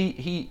yes,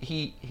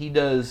 he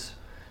does.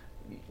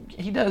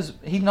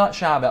 He's not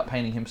shy about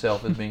painting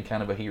himself as being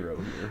kind of a hero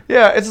here.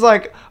 Yeah, it's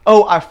like,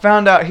 I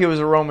found out he was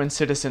a Roman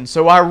citizen,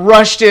 so I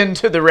rushed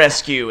into the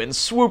rescue and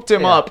swooped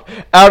him up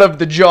out of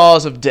the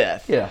jaws of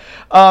death. Yeah.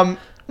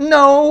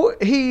 No,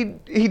 he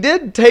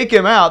did take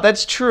him out.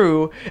 That's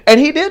true, and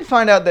he did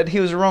find out that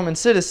he was a Roman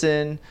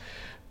citizen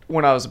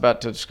when I was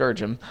about to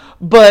scourge him.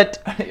 But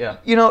yeah.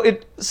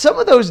 Some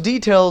of those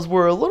details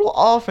were a little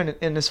off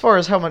in as far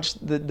as how much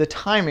the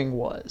timing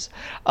was.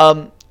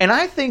 And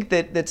I think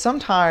that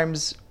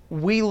sometimes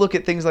we look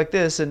at things like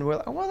this and we're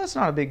like, well, that's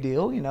not a big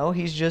deal.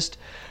 He's just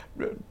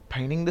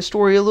painting the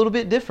story a little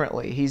bit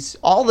differently.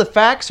 All the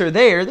facts are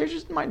there. They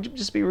might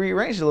just be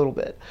rearranged a little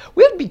bit.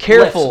 We have to be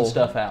careful. Left some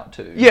stuff out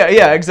too.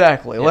 Yeah,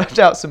 exactly. Yeah. Left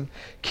out some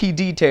key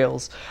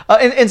details.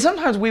 And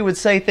sometimes we would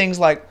say things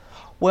like,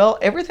 well,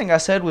 everything I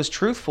said was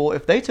truthful.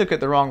 If they took it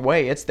the wrong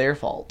way, it's their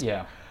fault.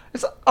 Yeah.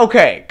 It's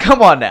okay,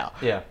 come on now.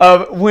 Yeah.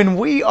 When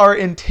we are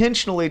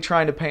intentionally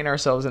trying to paint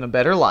ourselves in a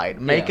better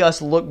light, make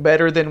us look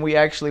better than we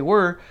actually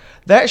were,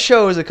 that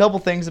shows a couple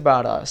things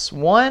about us.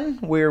 One,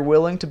 we're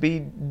willing to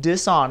be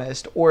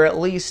dishonest, or at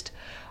least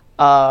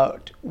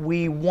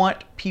we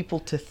want people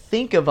to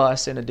think of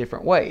us in a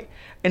different way.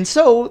 And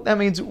so that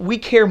means we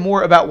care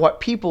more about what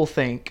people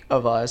think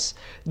of us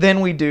than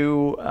we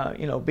do,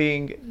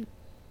 being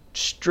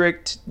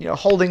strict,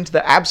 holding to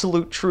the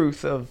absolute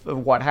truth of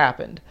what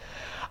happened.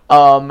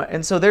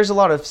 And so there's a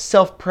lot of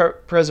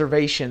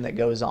self-preservation that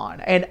goes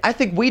on. And I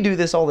think we do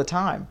this all the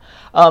time.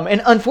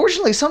 And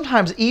unfortunately,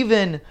 sometimes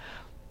even,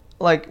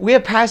 we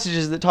have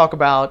passages that talk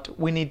about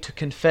we need to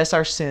confess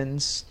our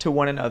sins to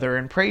one another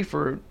and pray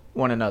for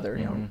one another,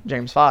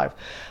 James 5.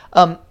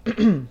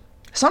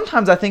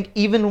 Sometimes I think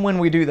even when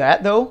we do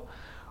that, though,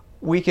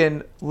 we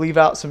can leave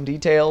out some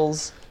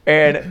details.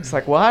 And it's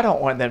like, well, I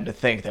don't want them to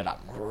think that I'm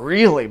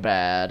really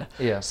bad.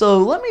 Yeah. So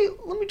let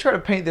me try to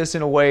paint this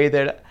in a way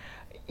that,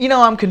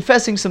 I'm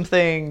confessing some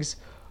things,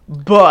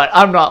 but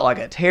I'm not like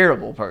a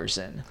terrible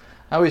person.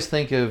 I always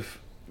think of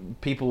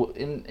people,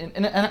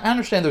 and I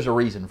understand there's a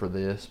reason for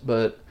this,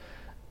 but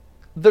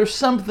there's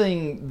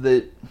something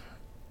that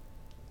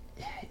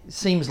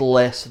seems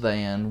less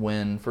than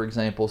when, for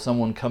example,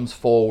 someone comes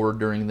forward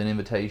during the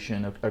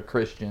invitation, a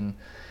Christian,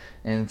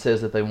 and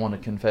says that they want to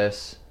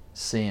confess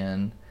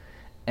sin,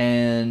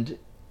 and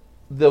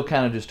they'll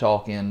kind of just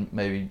talk in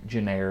maybe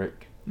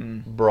generic,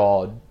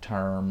 broad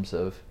terms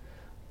of,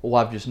 well,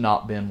 I've just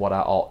not been what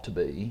I ought to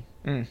be.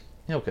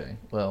 Okay,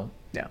 well,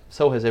 yeah.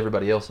 So has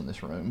everybody else in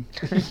this room.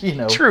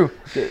 True.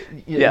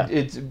 Yeah.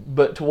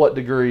 But to what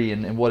degree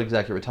and what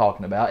exactly we're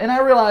talking about. And I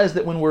realize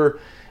that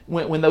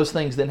when those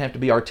things then have to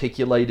be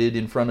articulated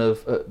in front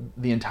of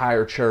the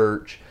entire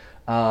church,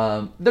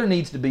 there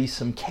needs to be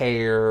some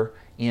care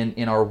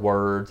in our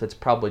words. That's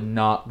probably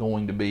not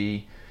going to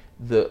be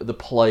the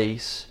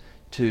place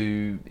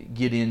to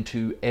get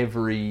into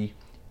every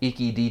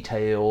icky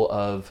detail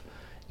of,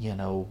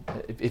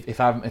 if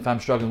I'm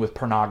struggling with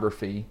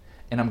pornography,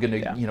 and I'm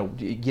going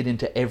to, get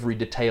into every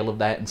detail of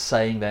that and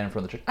saying that in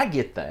front of the church. I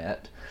get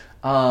that.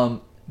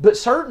 But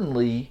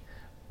certainly,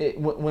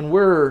 when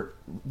we're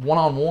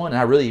one-on-one, and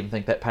I really even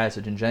think that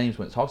passage in James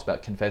when it talks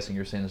about confessing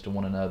your sins to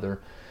one another,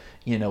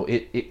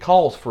 it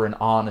calls for an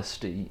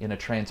honesty and a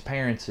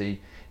transparency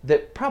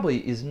that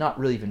probably is not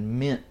really even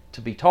meant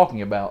to be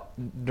talking about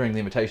during the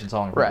invitation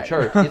song in front of the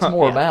church. It's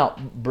more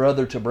about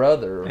brother to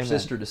brother or Amen.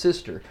 Sister to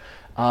sister.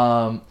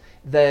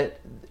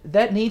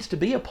 That needs to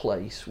be a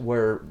place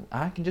where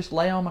I can just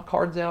lay all my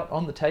cards out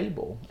on the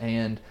table,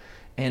 and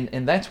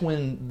that's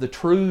when the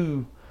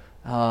true,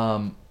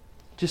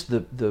 just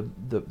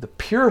the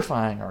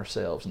purifying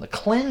ourselves and the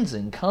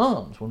cleansing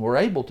comes, when we're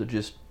able to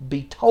just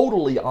be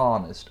totally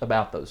honest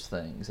about those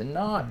things and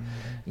not,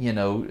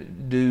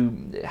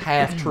 do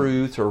half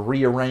truths or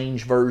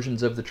rearrange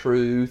versions of the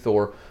truth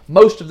or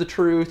most of the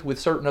truth with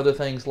certain other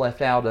things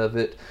left out of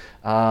it.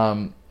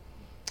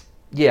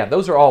 Yeah,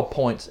 those are all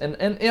points, and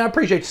I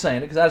appreciate you saying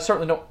it, because I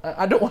certainly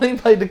don't want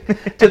anybody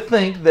to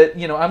think that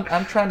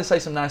I'm trying to say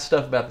some nice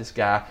stuff about this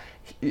guy.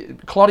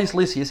 Claudius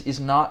Lysias is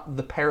not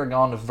the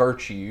paragon of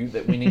virtue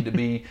that we need to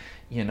be,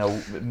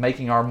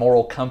 making our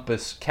moral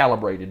compass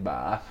calibrated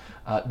by.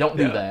 Don't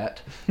do that.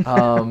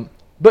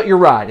 But you're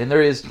right, and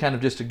there is kind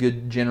of just a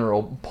good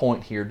general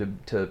point here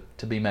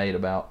to be made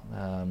about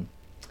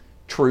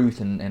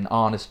truth and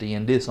honesty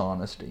and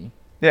dishonesty.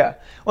 Yeah.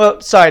 Well,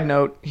 side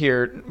note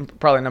here,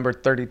 probably number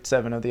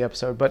 37 of the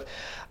episode, but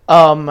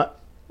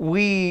what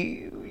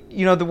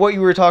you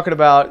were talking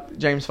about,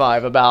 James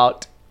 5,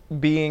 about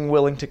being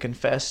willing to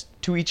confess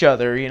to each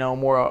other,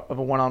 more of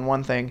a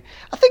one-on-one thing.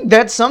 I think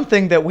that's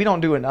something that we don't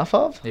do enough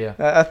of. Yeah.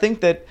 I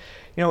think that,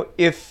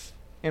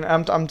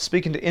 I'm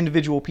speaking to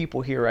individual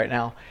people here right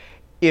now.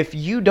 If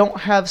you don't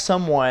have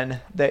someone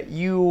that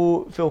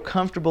you feel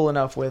comfortable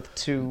enough with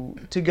to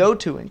go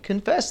to and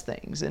confess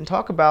things and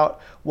talk about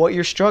what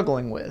you're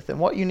struggling with and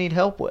what you need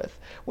help with,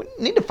 we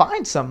need to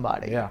find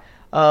somebody. Yeah.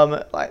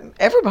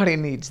 Everybody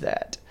needs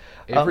that.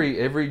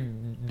 Every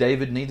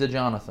David needs a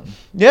Jonathan.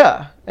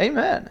 Yeah.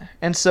 Amen.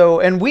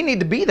 And we need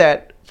to be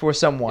that for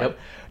someone. Yep.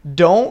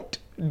 Don't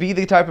be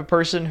the type of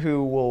person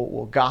who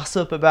will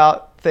gossip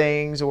about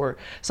things, or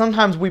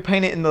sometimes we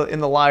paint it in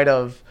the light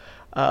of,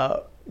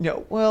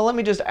 well, let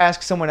me just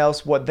ask someone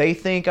else what they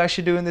think I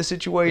should do in this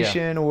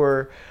situation,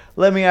 or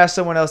let me ask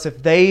someone else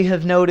if they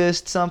have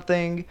noticed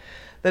something.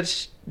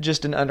 That's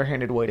just an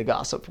underhanded way to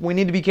gossip. We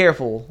need to be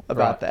careful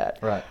about that.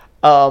 Right.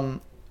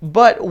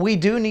 But we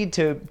do need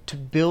to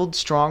build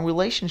strong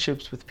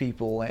relationships with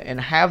people and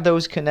have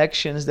those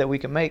connections that we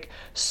can make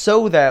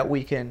so that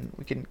we can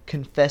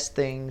confess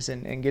things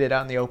and get it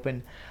out in the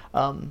open,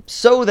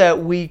 so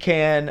that we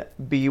can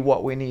be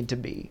what we need to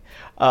be.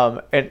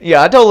 I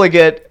totally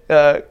get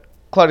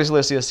Claudius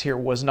Lysias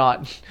here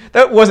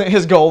that wasn't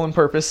his goal and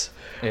purpose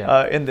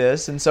in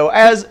this. And so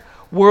as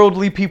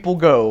worldly people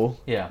go,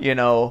 we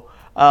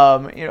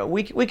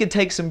could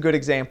take some good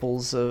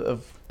examples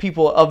of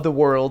people of the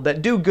world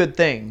that do good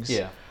things.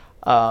 Yeah.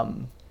 But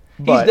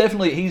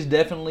he's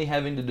definitely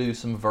having to do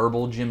some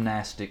verbal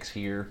gymnastics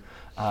here.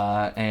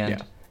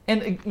 And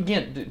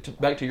again,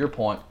 back to your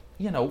point,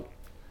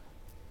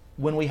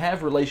 when we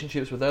have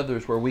relationships with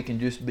others where we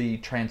can just be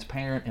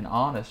transparent and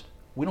honest,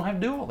 we don't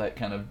have to do all that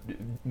kind of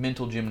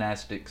mental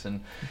gymnastics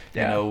and,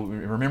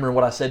 remember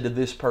what I said to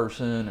this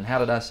person and how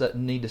did I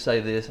need to say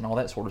this and all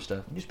that sort of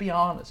stuff. Just be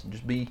honest and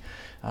just be,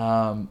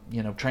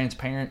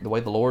 transparent the way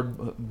the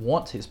Lord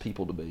wants His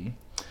people to be.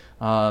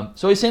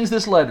 So he sends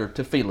this letter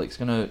to Felix,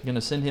 going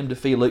to send him to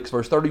Felix,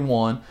 verse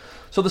 31.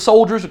 So the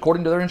soldiers,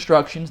 according to their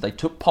instructions, they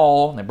took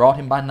Paul and they brought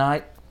him by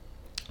night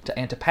to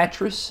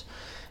Antipatris.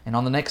 And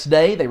on the next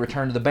day, they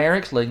returned to the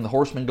barracks, letting the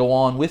horsemen go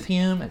on with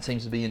him. It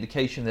seems to be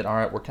indication that, all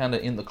right, we're kind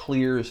of in the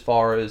clear as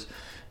far as,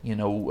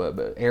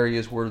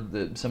 areas where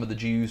some of the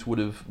Jews would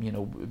have,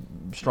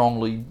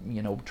 strongly,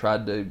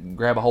 tried to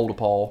grab a hold of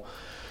Paul.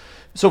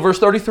 So verse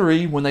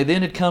 33, when they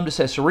then had come to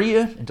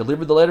Caesarea and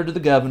delivered the letter to the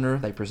governor,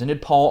 they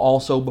presented Paul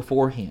also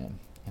before him.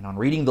 And on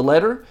reading the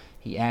letter,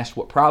 he asked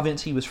what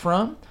province he was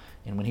from.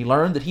 And when he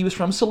learned that he was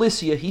from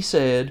Cilicia, he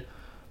said,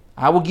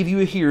 I will give you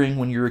a hearing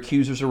when your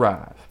accusers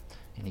arrive.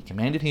 And he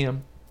commanded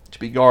him to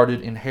be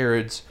guarded in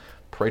Herod's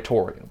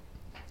praetorium.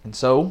 And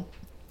so,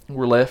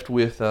 we're left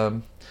with,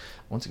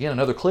 once again,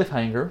 another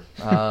cliffhanger,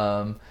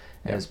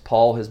 as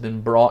Paul has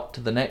been brought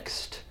to the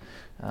next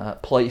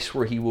place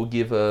where he will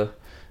give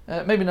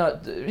maybe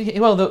not,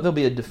 well, there'll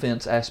be a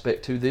defense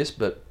aspect to this,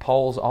 but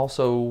Paul's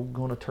also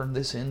going to turn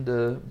this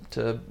into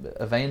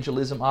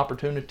evangelism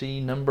opportunity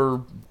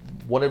number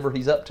whatever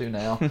he's up to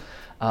now,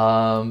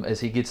 as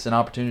he gets an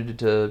opportunity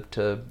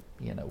to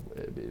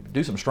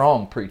do some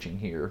strong preaching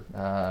here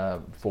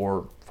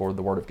for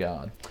the Word of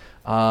God.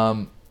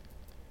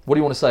 What do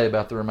you want to say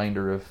about the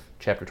remainder of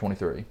chapter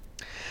 23?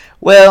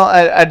 Well,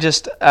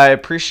 I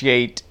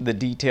appreciate the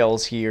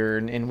details here,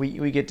 and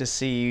we get to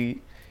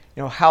see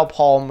how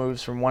Paul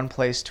moves from one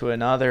place to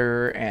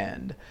another,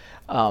 and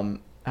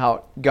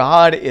how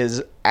God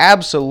is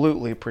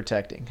absolutely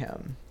protecting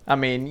him. I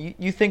mean,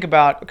 you think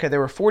about, okay, there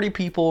were 40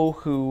 people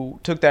who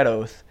took that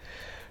oath,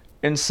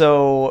 and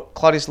so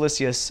Claudius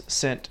Lysias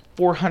sent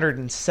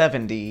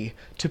 470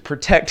 to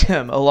protect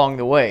him along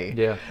the way.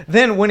 Yeah.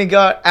 Then when he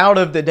got out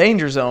of the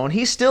danger zone,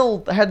 he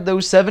still had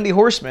those 70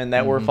 horsemen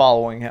that were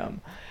following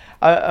him.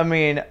 I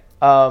mean,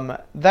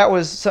 that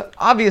was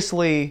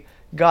obviously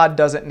God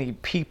doesn't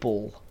need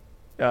people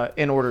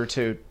in order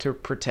to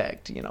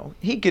protect.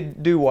 He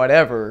could do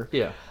whatever.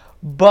 Yeah.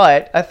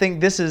 But I think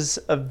this is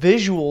a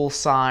visual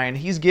sign.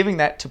 He's giving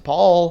that to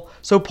Paul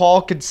so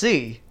Paul could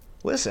see,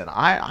 listen,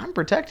 I'm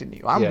protecting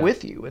you. I'm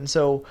with you. And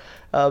so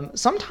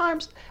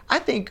sometimes I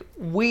think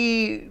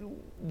we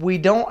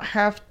don't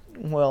have,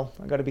 well,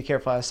 I got to be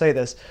careful how I say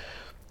this.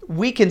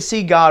 We can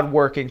see God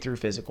working through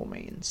physical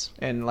means,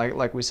 and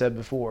like we said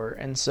before.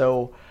 And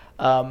so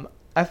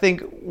I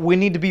think we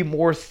need to be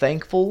more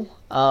thankful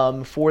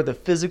for the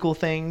physical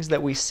things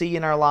that we see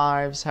in our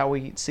lives, how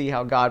we see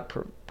how God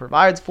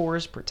provides for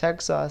us,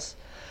 protects us,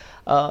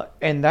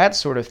 and that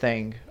sort of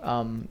thing,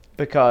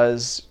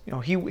 because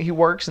He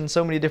works in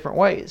so many different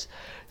ways.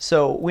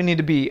 So we need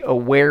to be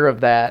aware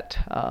of that,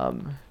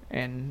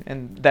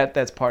 and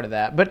that's part of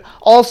that. But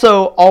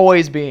also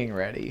always being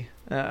ready.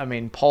 I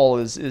mean, Paul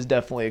is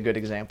definitely a good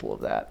example of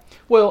that.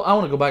 Well, I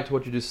want to go back to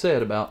what you just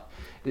said about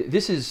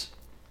this is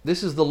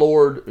the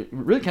Lord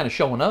really kind of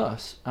showing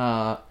us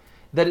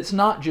that it's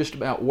not just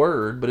about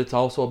word, but it's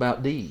also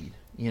about deed.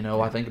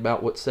 I think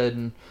about what's said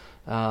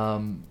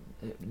in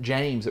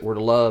James, that we're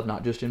to love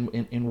not just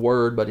in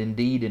word, but in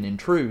deed and in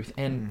truth.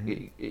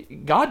 And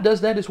God does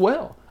that as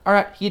well. All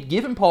right, He had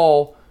given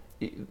Paul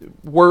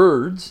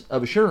words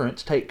of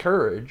assurance, take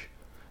courage.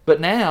 But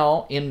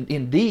now,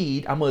 in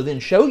deed, I'm going to then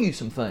show you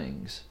some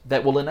things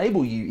that will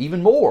enable you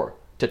even more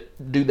to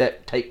do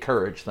that take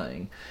courage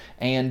thing.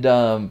 And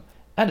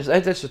that's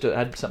just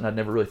something I'd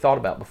never really thought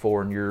about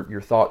before, and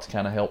your thoughts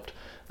kind of helped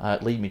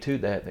lead me to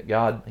that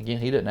God, again,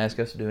 He doesn't ask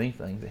us to do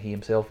anything that He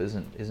Himself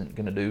isn't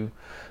going to do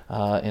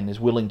and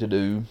is willing to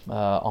do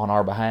on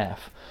our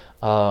behalf.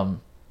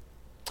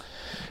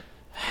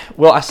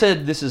 Well, I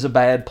said this is a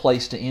bad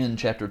place to end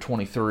chapter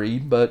 23,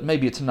 but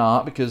maybe it's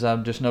not, because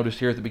I've just noticed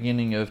here at the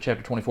beginning of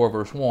chapter 24,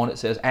 verse 1, it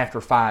says, after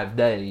 5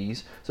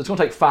 days. So it's going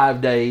to take 5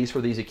 days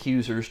for these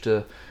accusers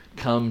to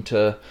come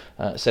to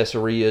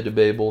Caesarea to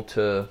be able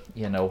to,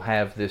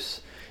 have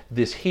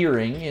this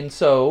hearing. And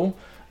so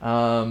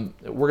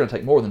we're going to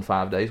take more than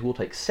 5 days. We'll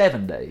take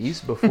 7 days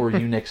before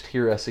you next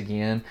hear us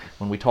again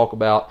when we talk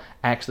about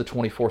Acts the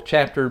 24th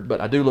chapter. But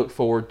I do look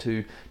forward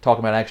to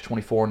talking about Acts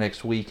 24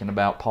 next week, and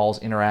about Paul's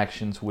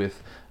interactions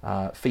with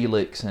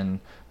Felix and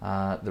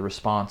the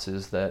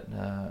responses that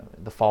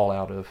the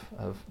fallout of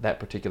that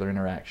particular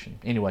interaction.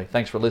 Anyway,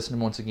 thanks for listening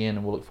once again,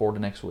 and we'll look forward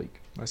to next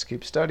week. Let's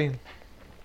keep studying.